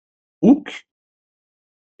 Uk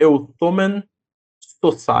eutomen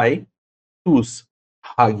stosai tus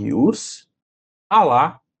hagius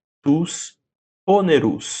alá tus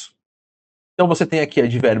ponerus. Então você tem aqui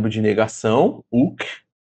advérbio de negação, uk,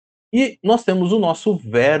 e nós temos o nosso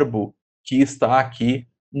verbo que está aqui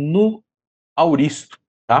no auristo,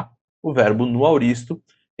 tá? O verbo no auristo.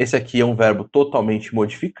 Esse aqui é um verbo totalmente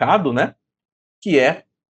modificado, né? Que é,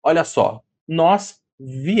 olha só, nós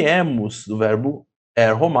viemos, do verbo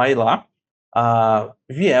erhomai lá,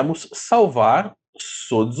 viemos salvar,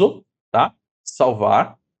 sozo, tá?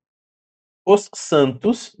 Salvar os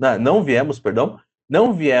santos, não viemos, perdão,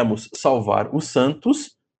 não viemos salvar os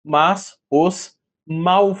santos, mas os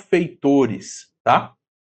malfeitores, tá?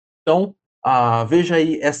 Então, veja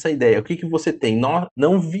aí essa ideia. O que, que você tem? Nós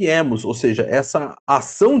não viemos, ou seja, essa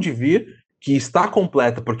ação de vir, que está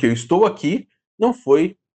completa porque eu estou aqui, não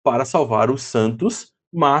foi para salvar os santos,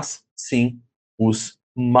 mas sim os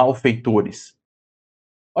malfeitores.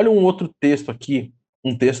 Olha um outro texto aqui,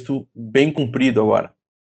 um texto bem comprido agora.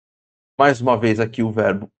 Mais uma vez aqui o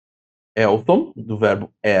verbo elthon, do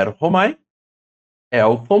verbo erhomai,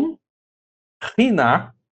 elthon,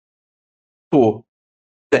 rina, to,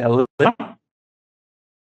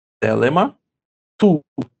 telema, tu,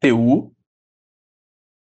 teu,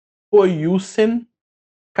 poiusen,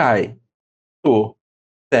 kai, to,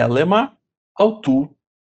 telema, autu,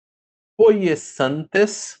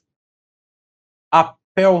 poiesantes,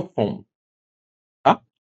 apelthon, tá?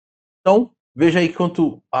 Então, veja aí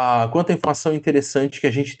quanta informação interessante que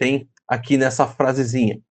a gente tem aqui nessa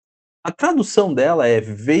frasezinha. A tradução dela é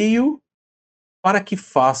veio para que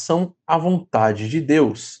façam a vontade de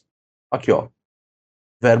Deus. Aqui, ó,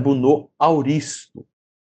 verbo no auristo,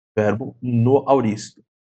 verbo no auristo.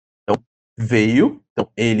 Então, veio,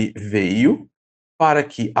 então ele veio para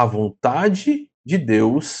que a vontade de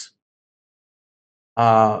Deus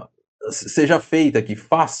seja feita, que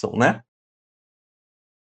façam, né?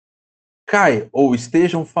 Kai, ou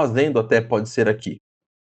estejam fazendo, até pode ser aqui.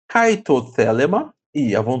 Kai to telema,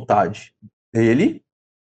 e a vontade dele,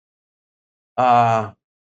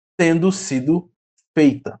 tendo sido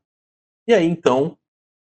feita. E aí, então,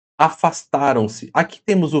 afastaram-se. Aqui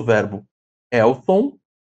temos o verbo elthon,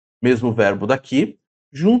 mesmo verbo daqui,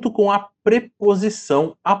 junto com a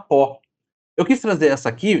preposição apó. Eu quis trazer essa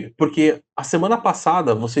aqui porque a semana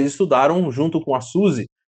passada vocês estudaram junto com a Suzy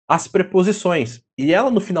as preposições. E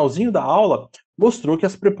ela, no finalzinho da aula, mostrou que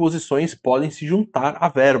as preposições podem se juntar a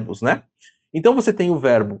verbos, né? Então você tem o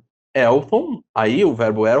verbo elthon, aí o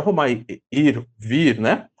verbo erhomai, ir, vir,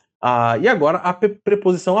 né? E agora a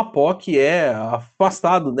preposição apó, que é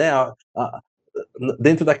afastado, né?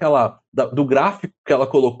 Dentro do gráfico que ela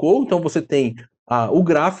colocou, então você tem o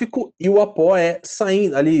gráfico e o apó é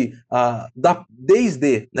saindo ali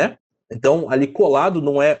desde, né? Então ali colado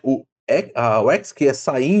não é o X que é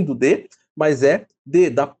saindo de, mas é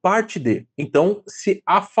da parte de. Então se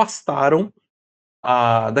afastaram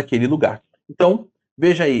daquele lugar. Então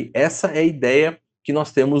veja aí, essa é a ideia que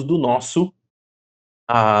nós temos do nosso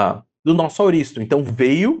auristo. Então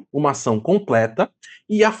veio uma ação completa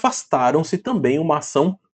e afastaram-se também uma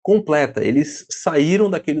ação completa. Eles saíram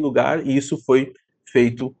daquele lugar e isso foi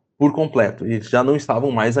feito por completo. Eles já não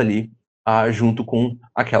estavam mais ali junto com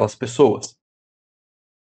aquelas pessoas.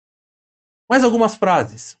 Mais algumas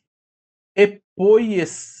frases.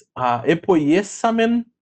 Epoiesamen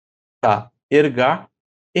ta erga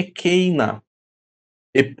ekeina.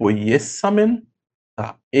 Epoiesamen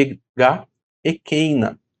ta erga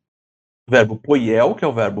ekeina. Verbo poiel, que é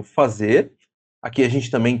o verbo fazer. Aqui a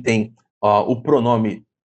gente também tem o pronome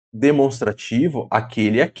demonstrativo,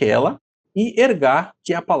 aquele e aquela, e ergar,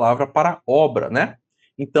 que é a palavra para obra, né?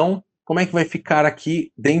 Então, como é que vai ficar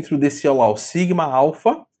aqui dentro desse o sigma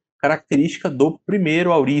alfa, característica do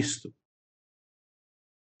primeiro auristo?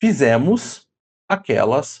 Fizemos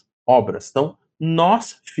aquelas obras. Então,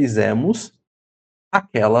 nós fizemos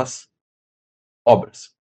aquelas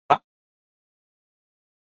obras. Tá?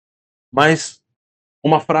 Mais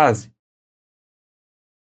uma frase.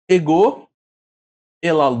 Ego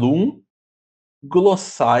elalum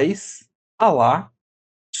glossais alá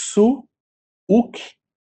su uc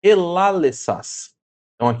elalessas.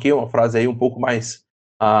 Então aqui é uma frase aí um pouco mais,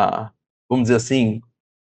 vamos dizer assim,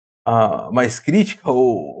 mais crítica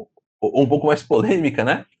ou um pouco mais polêmica,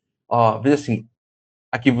 né? Veja assim,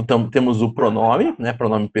 aqui temos o pronome, né?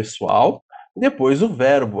 Pronome pessoal, e depois o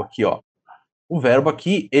verbo aqui, ó. o verbo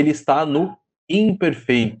aqui, ele está no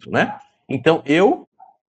imperfeito, né? Então, eu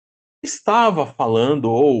estava falando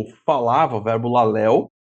ou falava, o verbo laléu,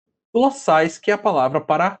 glossais, que é a palavra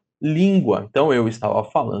para língua. Então, eu estava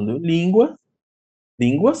falando línguas,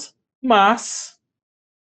 mas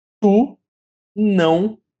tu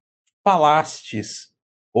não falastes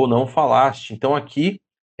ou não falaste. Então, aqui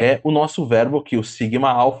é o nosso verbo aqui, o sigma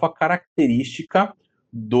alfa, característica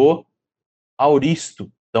do auristo.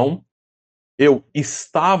 Então, eu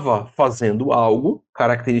estava fazendo algo,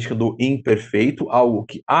 característica do imperfeito, algo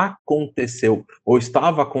que aconteceu ou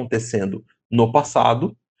estava acontecendo no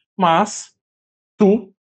passado, mas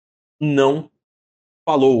tu não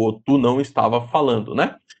falou, ou tu não estava falando,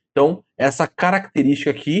 né? Então, essa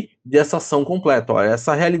característica aqui dessa ação completa. Ó,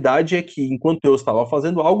 essa realidade é que enquanto eu estava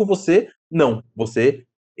fazendo algo, você não. Você.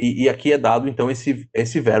 E aqui é dado, então,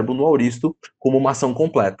 esse verbo no auristo como uma ação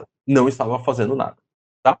completa. Não estava fazendo nada.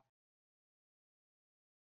 Tá?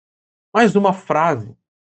 Mais uma frase.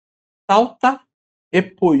 Tauta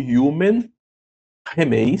epoiumen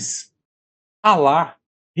remeis, alá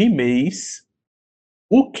rimeis,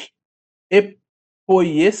 uc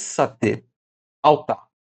epoiessate alta.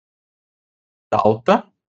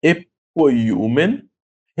 Tauta epoiumen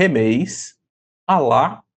remeis,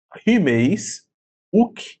 alá rimeis,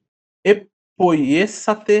 uc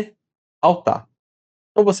epoiessate alta.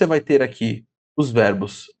 Então você vai ter aqui os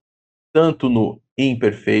verbos tanto no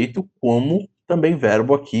imperfeito como também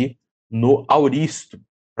verbo aqui no auristo,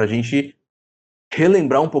 para a gente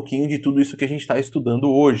relembrar um pouquinho de tudo isso que a gente está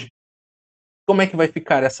estudando hoje. Como é que vai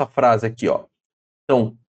ficar essa frase aqui, ó?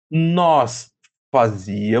 Então, nós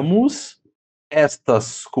fazíamos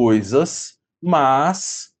estas coisas,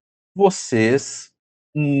 mas vocês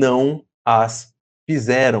não as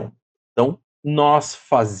fizeram. Então, nós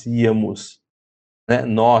fazíamos, né?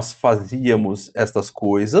 Nós fazíamos estas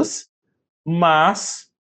coisas,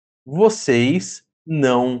 mas vocês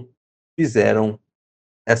não fizeram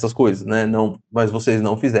essas coisas, né? Não, mas vocês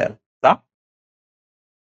não fizeram, tá?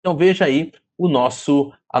 Então veja aí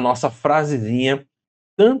a nossa frasezinha,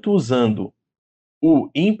 tanto usando o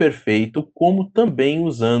imperfeito como também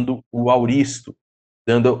usando o auristo,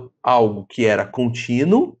 dando algo que era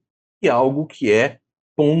contínuo e algo que é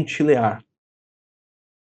pontilear.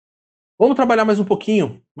 Vamos trabalhar mais um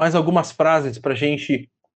pouquinho, mais algumas frases para a gente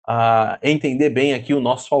entender bem aqui o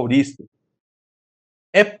nosso auristo.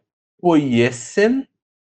 Epoiesen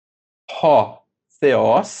ho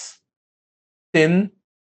theos ten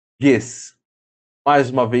ges.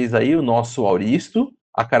 Mais uma vez aí o nosso auristo,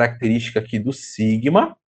 a característica aqui do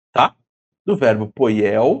sigma, tá? Do verbo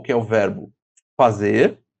poiel, que é o verbo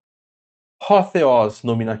fazer. Hotheos,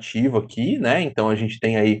 nominativo aqui, né? Então a gente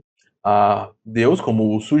tem aí Deus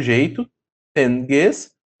como o sujeito.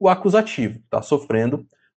 Tenges, o acusativo, tá sofrendo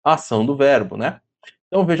a ação do verbo, né?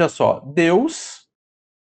 Então veja só, Deus,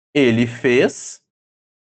 ele fez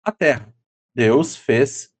a terra. Deus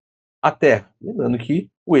fez a terra. Lembrando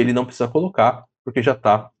que o ele não precisa colocar, porque já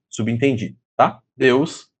está subentendido, tá?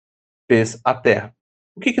 Deus fez a terra.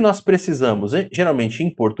 O que, que nós precisamos? Geralmente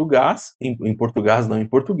em português, em português, não em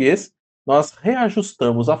português, nós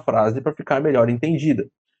reajustamos a frase para ficar melhor entendida.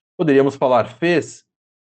 Poderíamos falar fez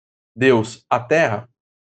Deus a terra?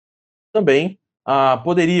 Também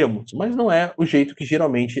poderíamos, mas não é o jeito que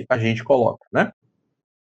geralmente a gente coloca, né?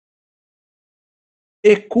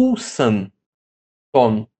 Ekousan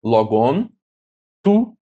ton logon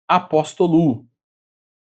tu apostolou.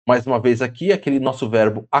 Mais uma vez aqui, aquele nosso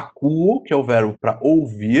verbo akuo, que é o verbo para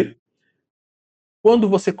ouvir. Quando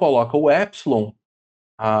você coloca o epsilon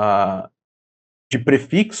de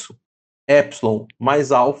prefixo, epsilon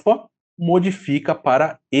mais alfa, modifica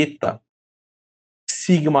para eta.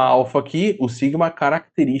 Sigma alfa aqui, o sigma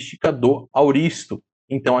característica do auristo.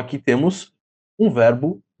 Então aqui temos um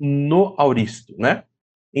verbo no auristo, né?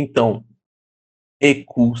 Então,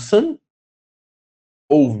 ekousan,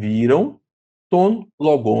 ouviram, ton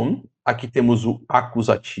logon, aqui temos o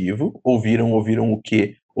acusativo, ouviram o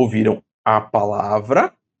quê? Ouviram a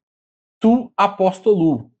palavra, tu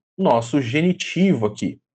apóstolo, nosso genitivo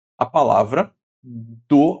aqui, a palavra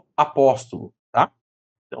do apóstolo, tá?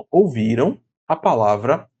 Então, ouviram a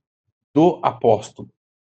palavra do apóstolo.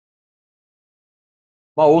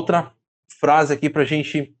 Uma outra frase aqui para a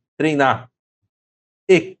gente treinar.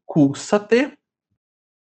 Ekoussate,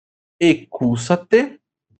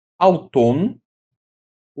 auton,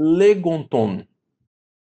 legonton.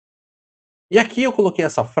 E aqui eu coloquei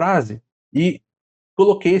essa frase e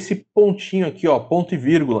coloquei esse pontinho aqui, ó, ponto e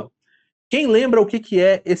vírgula. Quem lembra o que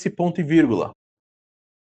é esse ponto e vírgula?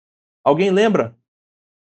 Alguém lembra?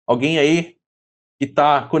 Alguém aí que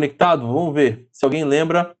está conectado? Vamos ver se alguém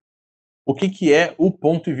lembra O que que é o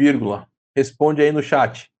ponto e vírgula? Responde aí no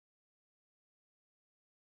chat.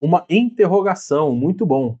 Uma interrogação, muito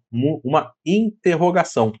bom. Uma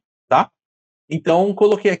interrogação, tá? Então,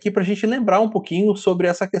 coloquei aqui para a gente lembrar um pouquinho sobre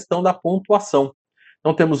essa questão da pontuação.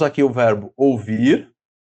 Então, temos aqui o verbo ouvir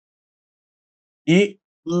e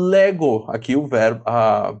lego, aqui o verbo,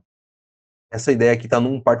 essa ideia aqui está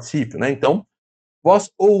num particípio, né? Então, vós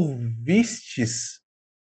ouvistes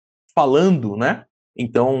falando, né?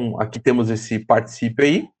 Então, aqui temos esse particípio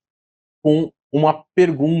aí com uma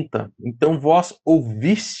pergunta. Então, vós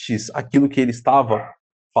ouvistes aquilo que ele estava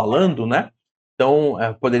falando, né? Então,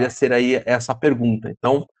 poderia ser aí essa pergunta.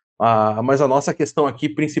 Então, mas a nossa questão aqui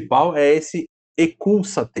principal é esse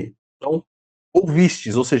ecúlsate. Então,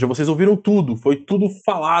 ouvistes, ou seja, vocês ouviram tudo, foi tudo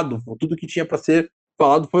falado, tudo que tinha para ser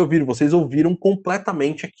falado foi ouvido. Vocês ouviram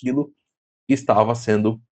completamente aquilo que estava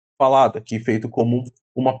sendo falado, aqui feito como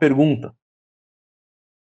uma pergunta.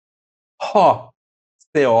 Ho,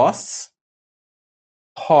 theos,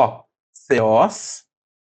 ho, theos,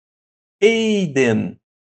 eiden.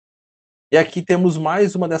 E aqui temos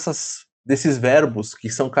mais uma desses verbos que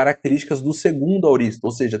são características do segundo aoristo,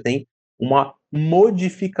 ou seja, tem uma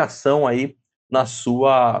modificação aí na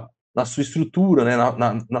sua estrutura, né,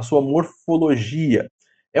 na sua morfologia.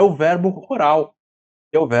 É o verbo oral,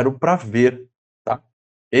 é o verbo para ver, tá?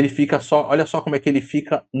 Ele fica só, olha só como é que ele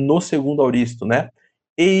fica no segundo aoristo, né?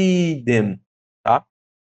 Eiden, tá?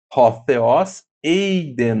 Hotheos,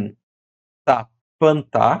 eiden, tá?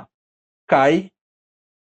 Pantá, kai,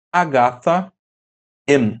 agatha,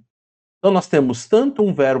 em. Então nós temos tanto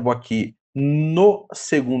um verbo aqui no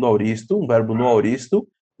segundo aoristo, um verbo no aoristo,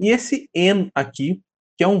 e esse en aqui,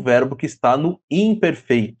 que é um verbo que está no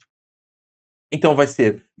imperfeito. Então vai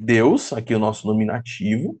ser Deus, aqui o nosso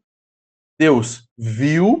nominativo. Deus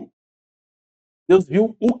viu. Deus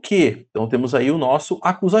viu o quê? Então temos aí o nosso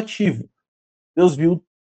acusativo. Deus viu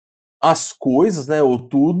as coisas, né, ou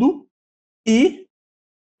tudo, e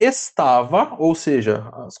estava, ou seja,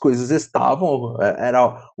 as coisas estavam,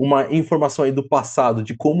 era uma informação aí do passado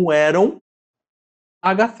de como eram,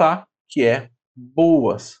 agathá, que é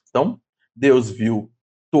boas. Então, Deus viu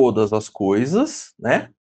todas as coisas,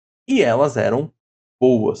 né? E elas eram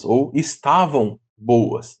boas, ou estavam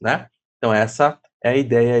boas, né? Então, essa é a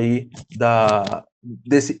ideia aí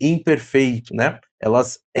desse imperfeito, né?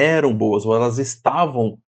 Elas eram boas, ou elas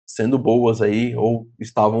estavam sendo boas aí, ou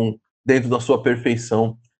estavam dentro da sua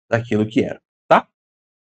perfeição daquilo que era, tá?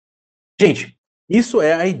 Gente, isso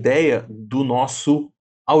é a ideia do nosso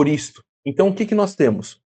auristo. Então, o que que nós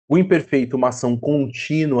temos? O imperfeito, uma ação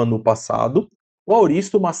contínua no passado, o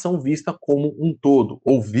auristo, uma ação vista como um todo,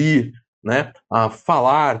 ouvir, né,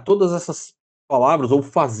 falar, todas essas palavras, ou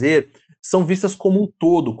fazer, são vistas como um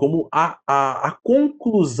todo, como a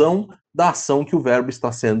conclusão da ação que o verbo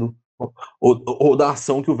está sendo, ou da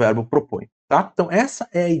ação que o verbo propõe. Tá? Então, essa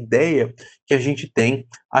é a ideia que a gente tem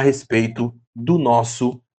a respeito do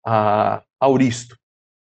nosso auristo.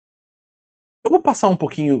 Eu vou passar um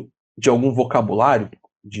pouquinho de algum vocabulário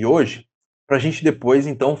de hoje, para a gente depois,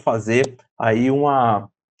 então, fazer aí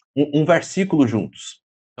um versículo juntos.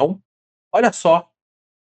 Então, olha só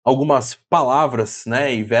algumas palavras,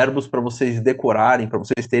 né, e verbos para vocês decorarem, para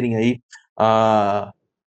vocês terem aí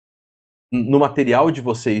no material de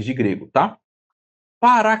vocês de grego, tá?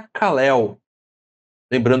 Paracaléu.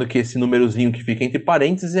 Lembrando que esse númerozinho que fica entre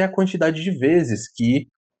parênteses é a quantidade de vezes que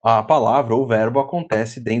a palavra ou verbo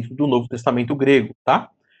acontece dentro do Novo Testamento grego,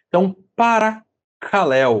 tá? Então,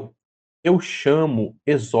 paracaléu, eu chamo,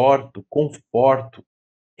 exorto, conforto,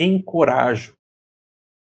 encorajo.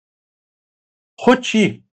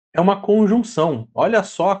 Roti é uma conjunção. Olha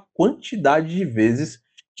só a quantidade de vezes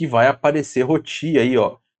que vai aparecer roti aí,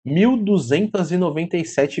 ó.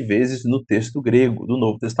 1297 vezes no texto grego do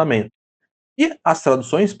Novo Testamento. E as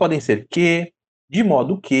traduções podem ser que, de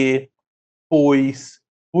modo que, pois,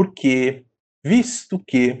 porque, visto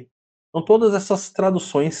que. Então, todas essas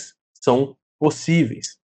traduções são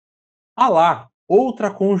possíveis. Há lá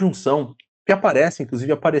outra conjunção que aparece,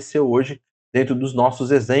 inclusive apareceu hoje dentro dos nossos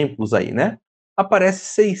exemplos aí, né? Aparece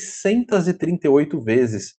 638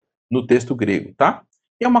 vezes no texto grego, tá?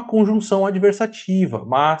 E é uma conjunção adversativa,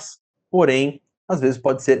 mas, porém, às vezes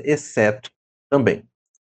pode ser exceto também.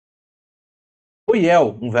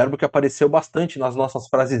 Oiel, um verbo que apareceu bastante nas nossas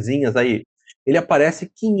frasezinhas aí. Ele aparece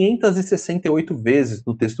 568 vezes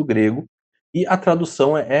no texto grego e a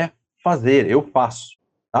tradução é fazer, eu faço,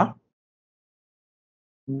 tá?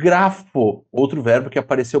 Grafo, outro verbo que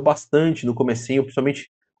apareceu bastante no comecinho,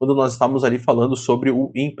 principalmente quando nós estávamos ali falando sobre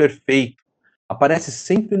o imperfeito. Aparece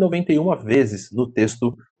 191 vezes no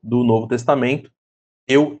texto do Novo Testamento.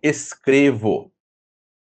 Eu escrevo.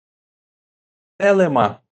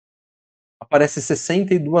 Telema aparece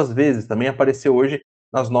 62 vezes, também apareceu hoje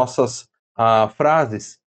nas nossas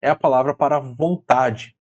frases. É a palavra para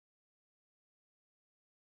vontade.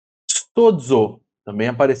 Stodzo também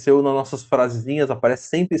apareceu nas nossas frasezinhas, aparece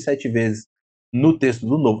 107 vezes no texto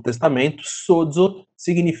do Novo Testamento. Sozo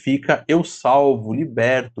significa eu salvo,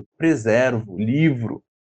 liberto, preservo, livro,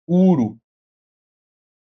 curo.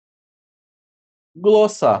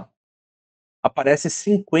 Glossa aparece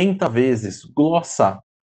 50 vezes. Glossa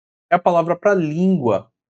é a palavra para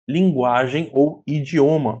língua, linguagem ou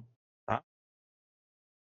idioma. Tá?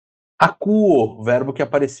 Acuo, verbo que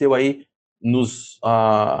apareceu aí nos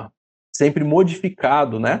sempre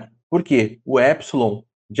modificado, né? Por quê? O epsilon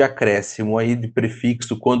de acréscimo aí de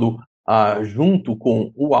prefixo, quando junto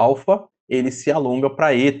com o alfa, ele se alonga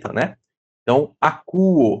para eta, né? Então,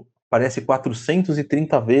 acuo aparece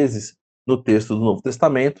 430 vezes no texto do Novo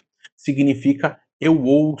Testamento, significa eu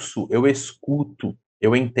ouço, eu escuto,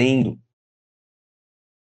 eu entendo.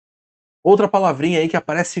 Outra palavrinha aí que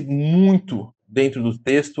aparece muito dentro do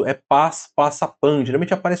texto é paz, pan.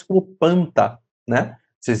 Geralmente aparece como panta, né?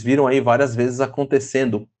 Vocês viram aí várias vezes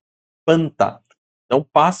acontecendo. Panta. Então,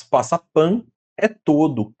 paz, pan é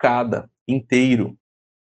todo, cada, inteiro.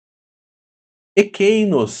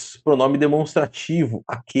 Ekeinos, pronome demonstrativo,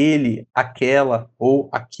 aquele, aquela ou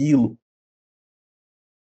aquilo.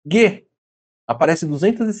 Ge aparece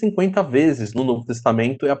 250 vezes no Novo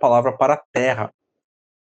Testamento, é a palavra para terra.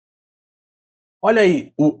 Olha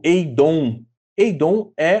aí, o eidon.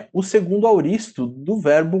 Eidon é o segundo auristo do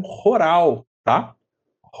verbo roral, tá?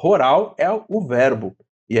 Roral é o verbo.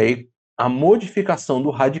 E aí, a modificação do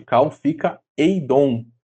radical fica eidon.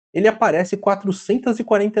 Ele aparece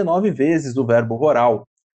 449 vezes no verbo roral.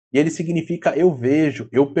 E ele significa eu vejo,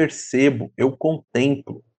 eu percebo, eu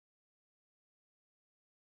contemplo.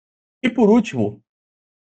 E por último,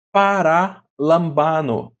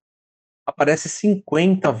 paralambano. Aparece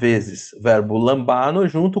 50 vezes verbo lambano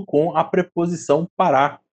junto com a preposição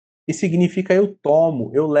para. E significa eu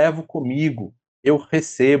tomo, eu levo comigo, eu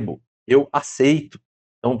recebo, eu aceito.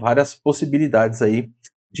 Então, várias possibilidades aí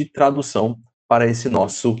de tradução para esse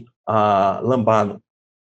nosso lambano.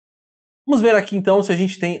 Vamos ver aqui então se a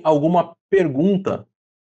gente tem alguma pergunta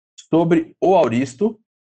sobre o auristo.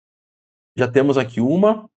 Já temos aqui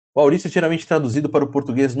uma. O auristo é geralmente traduzido para o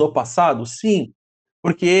português no passado? Sim,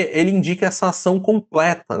 porque ele indica essa ação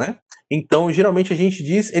completa, né? Então, geralmente a gente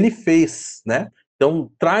diz ele fez, né?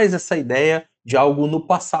 Então, traz essa ideia de algo no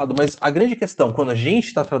passado. Mas a grande questão, quando a gente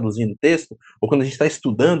está traduzindo o texto, ou quando a gente está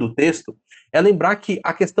estudando o texto, é lembrar que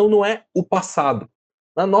a questão não é o passado.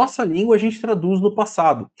 Na nossa língua, a gente traduz no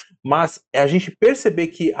passado, mas é a gente perceber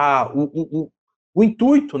que o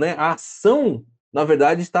intuito, né, a ação, na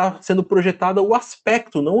verdade, está sendo projetada o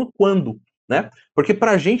aspecto, não o quando, né? Porque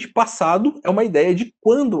para a gente, passado é uma ideia de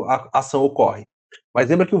quando a ação ocorre. Mas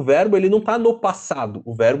lembra que o verbo ele não está no passado,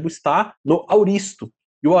 o verbo está no auristo.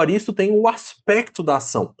 E o auristo tem o aspecto da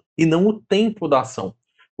ação, e não o tempo da ação.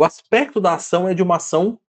 O aspecto da ação é de uma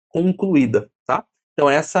ação concluída, tá? Então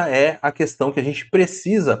essa é a questão que a gente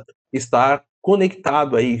precisa estar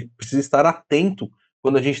conectado aí, precisa estar atento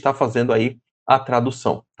quando a gente está fazendo aí a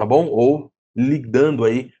tradução, tá bom? Ou lidando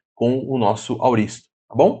aí com o nosso auristo,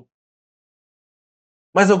 tá bom?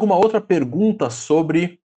 Mais alguma outra pergunta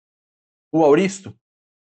sobre o auristo?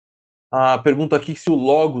 A pergunta aqui se o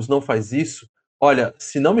logos não faz isso. Olha,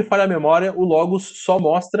 se não me falha a memória, o logos só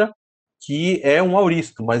mostra que é um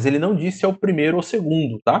auristo, mas ele não disse se é o primeiro ou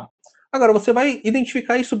segundo, tá? Agora, você vai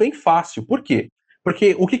identificar isso bem fácil. Por quê?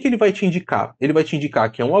 Porque o que ele vai te indicar? Ele vai te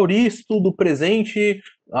indicar que é um auristo do presente,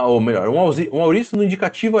 ou melhor, um auristo no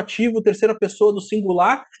indicativo ativo, terceira pessoa do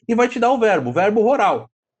singular, e vai te dar o verbo oral.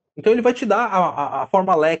 Então ele vai te dar a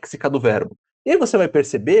forma léxica do verbo. E aí você vai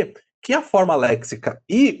perceber que a forma léxica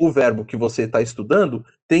e o verbo que você está estudando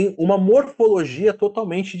tem uma morfologia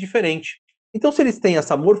totalmente diferente. Então, se eles têm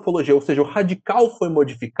essa morfologia, ou seja, o radical foi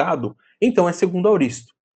modificado, então é segundo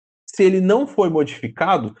auristo. Se ele não foi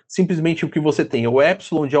modificado, simplesmente o que você tem é o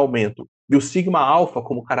epsilon de aumento e o sigma alfa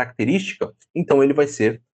como característica, então ele vai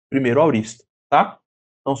ser primeiro auristo, tá?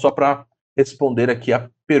 Então, só para responder aqui a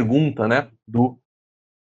pergunta, né, do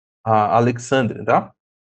Alexandre, tá?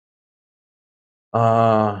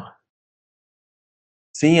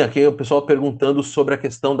 Sim, aqui o pessoal perguntando sobre a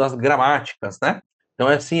questão das gramáticas, né? Então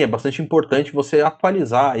é assim, é bastante importante você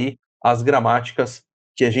atualizar aí as gramáticas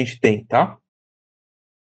que a gente tem, tá?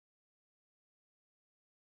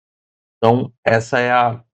 Então essa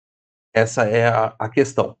é a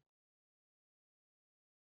questão.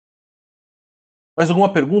 Mais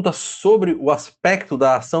alguma pergunta sobre o aspecto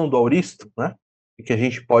da ação do auristo, né? Que a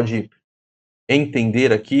gente pode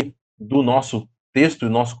entender aqui do nosso texto e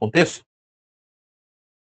o nosso contexto?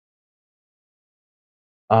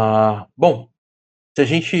 Bom, se a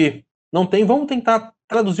gente não tem, vamos tentar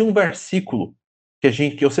traduzir um versículo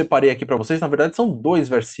que eu separei aqui para vocês. Na verdade, são 2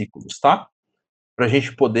 versículos, tá? Para a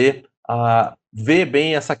gente poder ver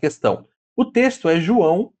bem essa questão. O texto é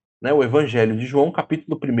João, né, o Evangelho de João,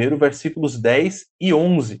 capítulo 1, versículos 10 e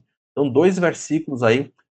 11. São 2 versículos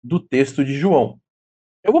aí do texto de João.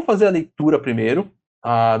 Eu vou fazer a leitura primeiro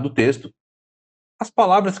do texto. As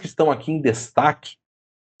palavras que estão aqui em destaque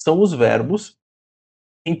são os verbos.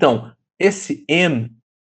 Então, esse em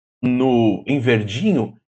em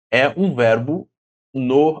verdinho é um verbo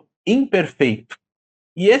no imperfeito.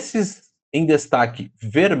 E esses em destaque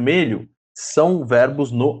vermelho são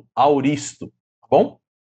verbos no auristo, tá bom?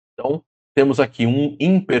 Então, temos aqui um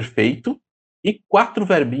imperfeito e 4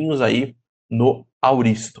 verbinhos aí no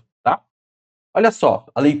auristo, tá? Olha só,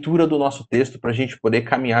 a leitura do nosso texto para a gente poder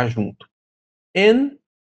caminhar junto. En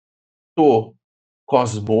to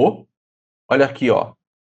cosmo, olha aqui, ó,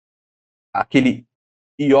 aquele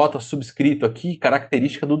iota subscrito aqui,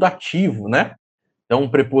 característica do dativo, né? Então,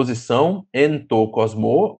 preposição en to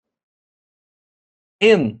cosmo,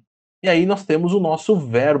 en. E aí nós temos o nosso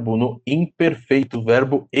verbo no imperfeito, o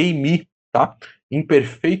verbo eimi, tá?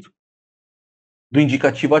 Imperfeito do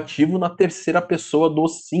indicativo ativo na terceira pessoa do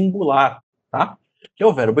singular, tá? Que é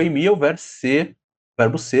o verbo eimi, é o verbo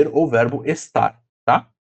ser ou verbo estar,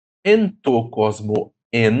 tá? En to cosmo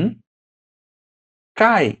en,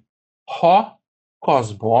 kai ho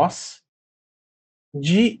cosmos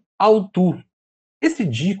de autu. Esse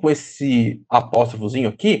de com esse apóstrofozinho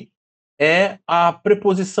aqui é a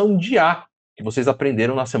preposição de a, que vocês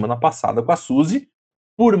aprenderam na semana passada com a Suzy,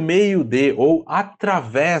 por meio de ou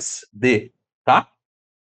através de, tá?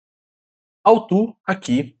 Autu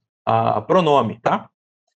aqui, a pronome, tá?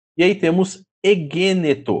 E aí temos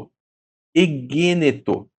egêneto.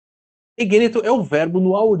 Egêneto. Egêneto é o verbo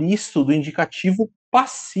no auristo do indicativo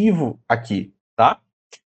passivo aqui, tá?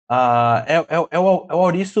 É o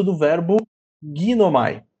auristo do verbo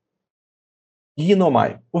ginomai.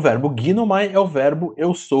 Ginomai. O verbo ginomai é o verbo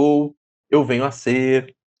eu sou, eu venho a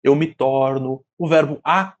ser, eu me torno, o verbo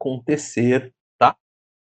acontecer, tá?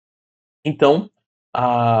 Então,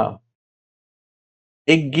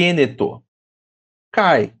 egêneto.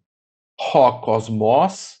 Kai ho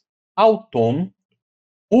cosmos auton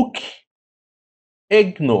uk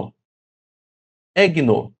egno.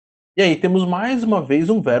 Egno. E aí temos mais uma vez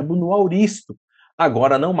um verbo no auristo.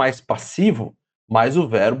 Agora não mais passivo, mas o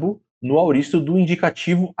verbo no auristo do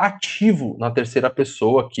indicativo ativo, na terceira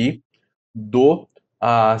pessoa aqui do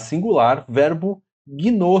singular, verbo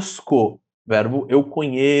gnosco. Verbo eu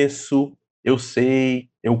conheço, eu sei,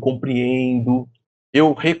 eu compreendo,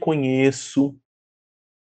 eu reconheço.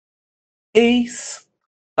 Eis,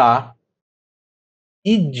 tá,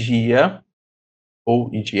 idia,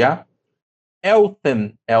 ou idia,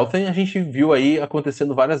 elten. Elten a gente viu aí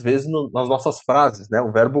acontecendo várias vezes nas nossas frases, né?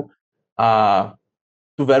 O verbo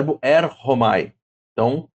do verbo erhomai.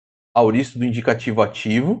 Então, auristo do indicativo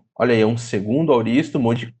ativo. Olha aí, é um segundo auristo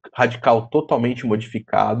radical totalmente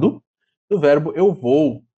modificado do verbo eu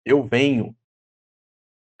vou, eu venho.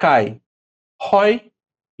 Kai, hoi,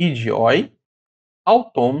 idioi,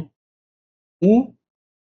 auton, u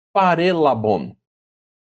parelabon.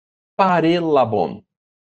 Parelabon.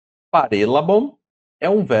 Parelabon é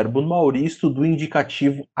um verbo no auristo do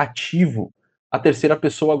indicativo ativo, a terceira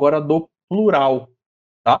pessoa agora do plural,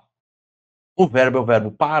 tá? O verbo é o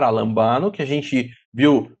verbo paralambano, que a gente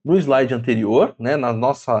viu no slide anterior, né, na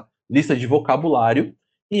nossa lista de vocabulário,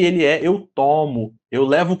 e ele é eu tomo, eu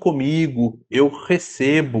levo comigo, eu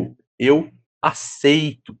recebo, eu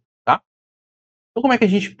aceito, tá? Então como é que a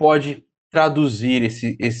gente pode traduzir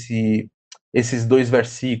esses 2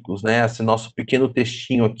 versículos, né, esse nosso pequeno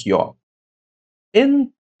textinho aqui, ó?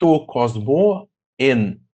 En to cosmo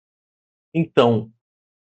en. Então,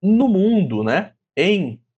 no mundo, né,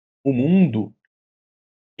 em o mundo,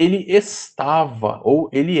 ele estava, ou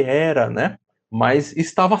ele era, né, mas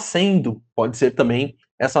estava sendo, pode ser também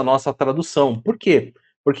essa nossa tradução. Por quê?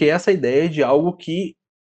 Porque essa ideia de algo que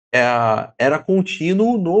era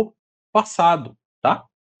contínuo no passado, tá?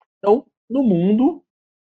 Então, no mundo,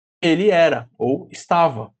 ele era, ou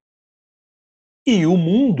estava. E o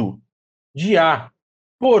mundo, de a,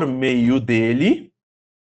 por meio dele,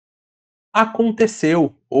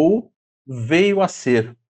 aconteceu ou veio a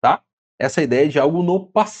ser, tá? Essa ideia de algo no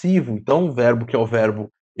passivo. Então, o verbo que é o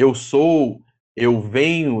verbo eu sou, eu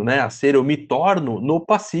venho, né, a ser, eu me torno, no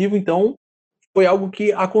passivo, então foi algo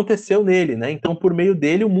que aconteceu nele, né? Então, por meio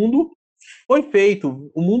dele, o mundo foi feito,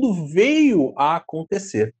 o mundo veio a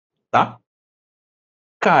acontecer, tá?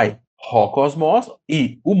 Kai Ho cosmos,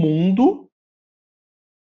 e o mundo,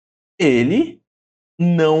 ele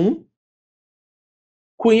não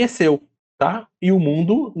conheceu, tá? E o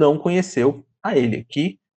mundo não conheceu a ele,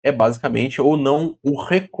 que é basicamente, ou não o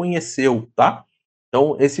reconheceu, tá?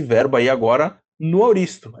 Então, esse verbo aí agora no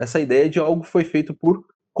auristo, essa ideia de algo foi feito por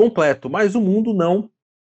completo, mas o mundo não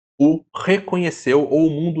o reconheceu, ou o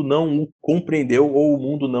mundo não o compreendeu, ou o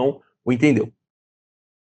mundo não o entendeu.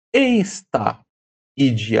 Está,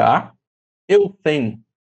 idia, eu tenho.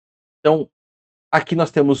 Então, aqui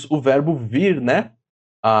nós temos o verbo vir, né?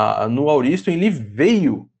 No auristo, ele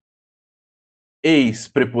veio, eis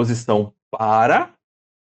preposição para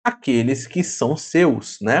aqueles que são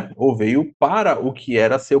seus, né? Ou veio para o que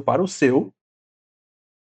era seu, para o seu,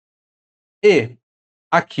 e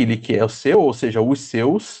aquele que é o seu, ou seja, os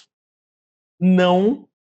seus, não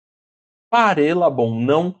parelabon,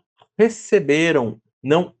 não receberam,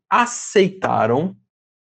 não aceitaram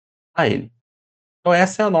a ele. Então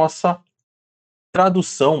essa é a nossa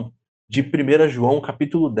tradução de 1 João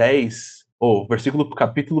capítulo 10, ou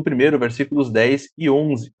capítulo 1, versículos 10 e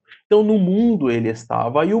 11. Então no mundo ele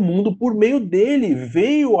estava, e o mundo por meio dele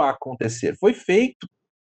veio a acontecer, foi feito,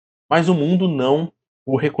 mas o mundo não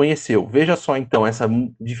o reconheceu. Veja só então essa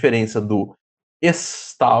diferença do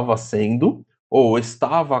estava sendo, ou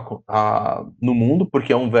estava no mundo,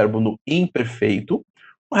 porque é um verbo no imperfeito,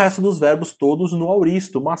 o resto dos verbos todos no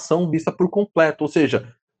auristo, uma ação vista por completo, ou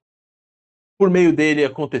seja, por meio dele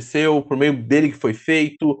aconteceu, por meio dele que foi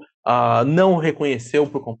feito, não reconheceu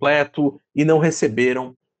por completo e não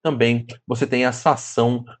receberam também. Você tem essa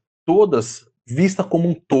ação todas vista como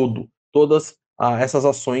um todo, todas essas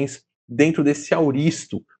ações dentro desse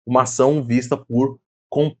auristo, uma ação vista por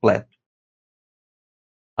completo.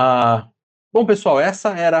 Bom, pessoal, essa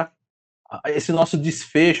era esse nosso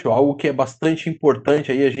desfecho, algo que é bastante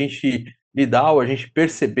importante aí a gente lidar, ou a gente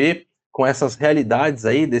perceber com essas realidades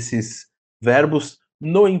aí desses verbos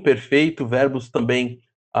no imperfeito, verbos também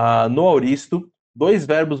no auristo, dois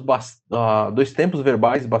tempos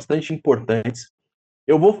verbais bastante importantes.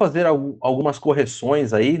 Eu vou fazer algumas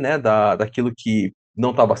correções aí, né, daquilo que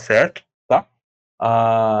não estava certo, tá?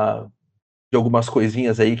 De algumas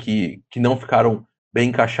coisinhas aí que não ficaram bem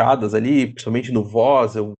encaixadas ali, principalmente no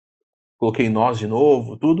voz, eu coloquei nós de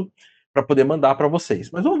novo, tudo, para poder mandar para vocês.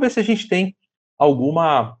 Mas vamos ver se a gente tem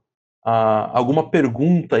alguma, alguma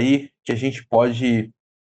pergunta aí que a gente pode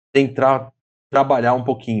tentar trabalhar um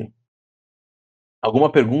pouquinho. Alguma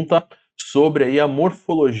pergunta sobre aí a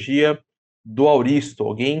morfologia do auristo?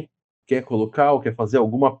 Alguém quer colocar ou quer fazer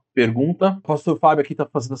alguma pergunta? O pastor Fábio aqui está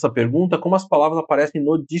fazendo essa pergunta. Como as palavras aparecem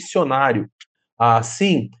no dicionário?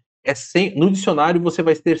 Sim, no dicionário você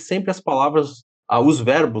vai ter sempre as palavras, os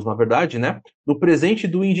verbos, na verdade, né? No presente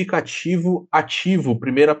do indicativo ativo,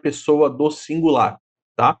 primeira pessoa do singular,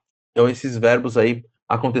 tá? Então esses verbos aí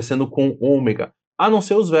acontecendo com ômega, a não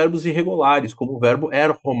ser os verbos irregulares, como o verbo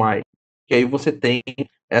erhomai, que aí você tem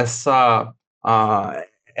essa,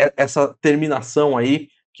 essa terminação aí,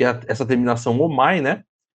 que é essa terminação omai, né?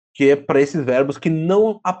 Que é para esses verbos que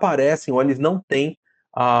não aparecem, ou eles não têm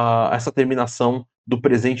essa terminação do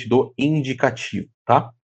presente do indicativo,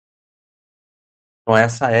 tá? Então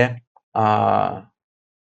essa é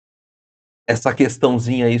essa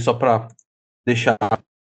questãozinha aí, só para deixar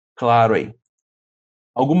claro aí.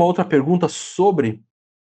 Alguma outra pergunta sobre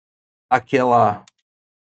aquela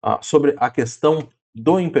sobre a questão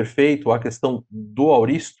do imperfeito, a questão do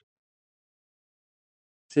auristo?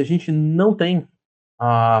 Se a gente não tem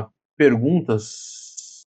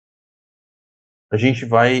perguntas, a gente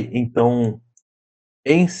vai então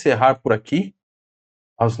encerrar por aqui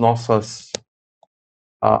as nossas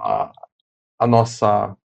a, a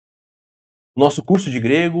nossa nosso curso de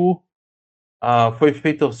grego. Foi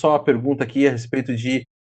feita só a pergunta aqui a respeito de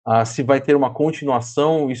se vai ter uma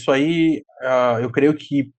continuação. Isso aí, eu creio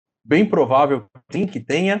que bem provável sim que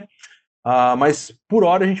tenha. Mas por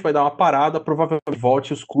hora a gente vai dar uma parada, provavelmente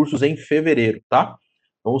volte os cursos em fevereiro, tá?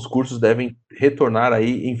 Então os cursos devem retornar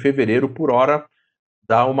aí em fevereiro, por hora,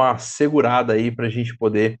 dá uma segurada aí para a gente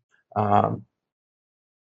poder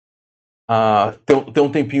ter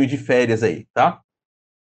um tempinho de férias aí, tá?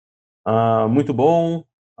 Muito bom.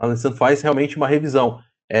 Alessandro faz realmente uma revisão.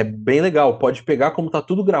 É bem legal. Pode pegar, como está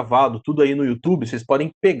tudo gravado, tudo aí no YouTube. Vocês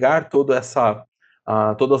podem pegar todas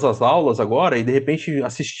as aulas agora e de repente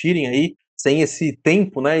assistirem aí sem esse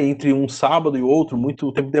tempo, né? Entre um sábado e outro,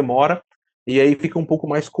 muito tempo demora. E aí fica um pouco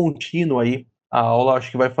mais contínuo aí. A aula acho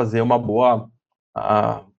que vai fazer uma boa.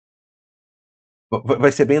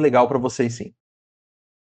 Vai ser bem legal para vocês, sim.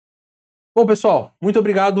 Bom, pessoal, muito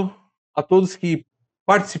obrigado a todos que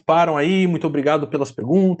participaram aí, muito obrigado pelas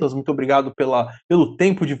perguntas, muito obrigado pelo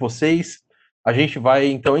tempo de vocês. A gente vai,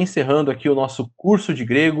 então, encerrando aqui o nosso curso de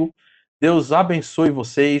grego. Deus abençoe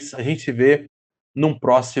vocês. A gente se vê numa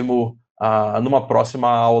próxima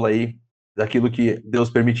aula aí, daquilo que Deus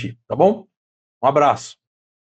permitir, tá bom? Um abraço.